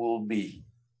Cup will be.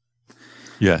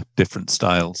 Yeah, different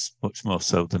styles, much more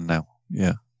so than now.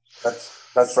 Yeah,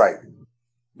 that's right.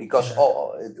 Because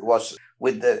it was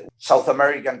with the South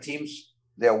American teams,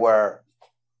 they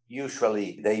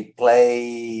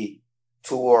play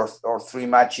 2 or 3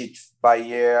 matches by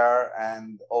year,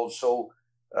 and also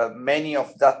many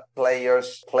of that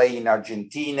players play in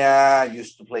Argentina,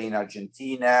 used to play in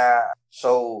Argentina.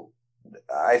 So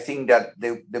I think that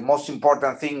the most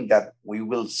important thing that we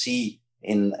will see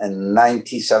in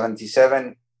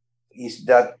 1977 is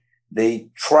that they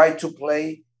try to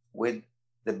play with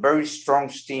the very strong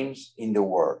teams in the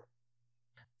world.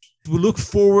 We look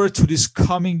forward to this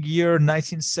coming year,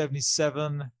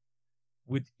 1977,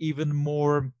 with even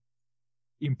more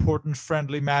important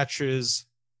friendly matches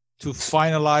to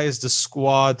finalize the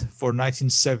squad for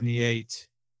 1978.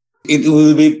 It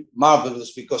will be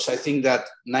marvelous because I think that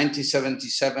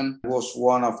 1977 was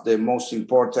one of the most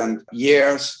important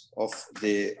years of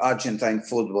the Argentine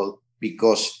football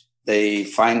because they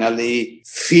finally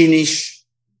finished.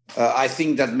 I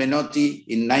think that Menotti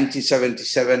in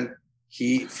 1977,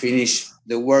 he finished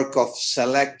the work of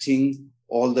selecting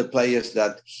all the players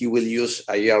that he will use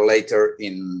a year later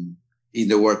in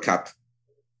the World Cup.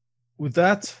 With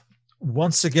that,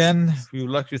 once again, we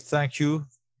would like to thank you,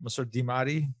 Mr.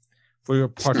 Dimari, for your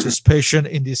participation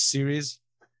in this series.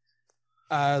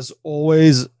 As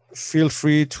always, feel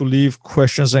free to leave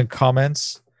questions and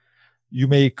comments. You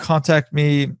may contact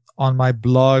me on my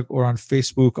blog or on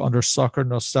Facebook under Soccer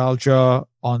Nostalgia.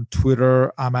 On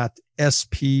Twitter, I'm at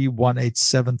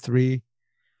SP1873.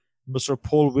 Mr.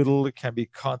 Paul Whittle can be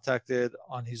contacted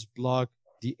on his blog,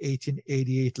 The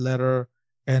 1888 Letter,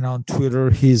 and on Twitter,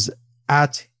 he's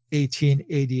at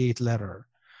 1888 Letter.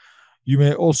 You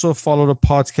may also follow the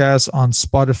podcast on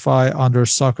Spotify under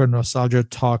Soccer Nostalgia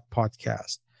Talk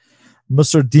Podcast.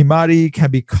 Mr. Dimari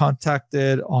can be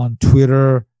contacted on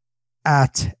Twitter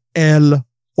at El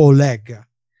Oleg.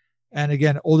 And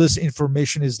again, all this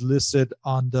information is listed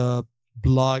on the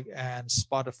blog and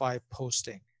Spotify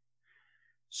posting.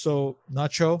 So,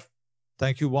 Nacho,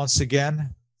 thank you once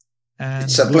again. And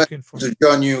it's a pleasure to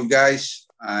join you guys.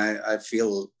 I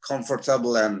feel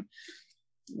comfortable and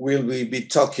will we be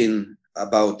talking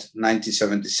about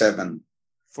 1977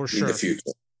 for sure in the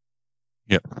future.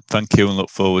 Yep. Thank you and look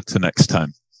forward to next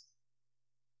time.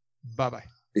 Bye-bye.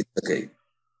 It's okay.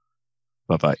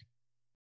 Bye-bye.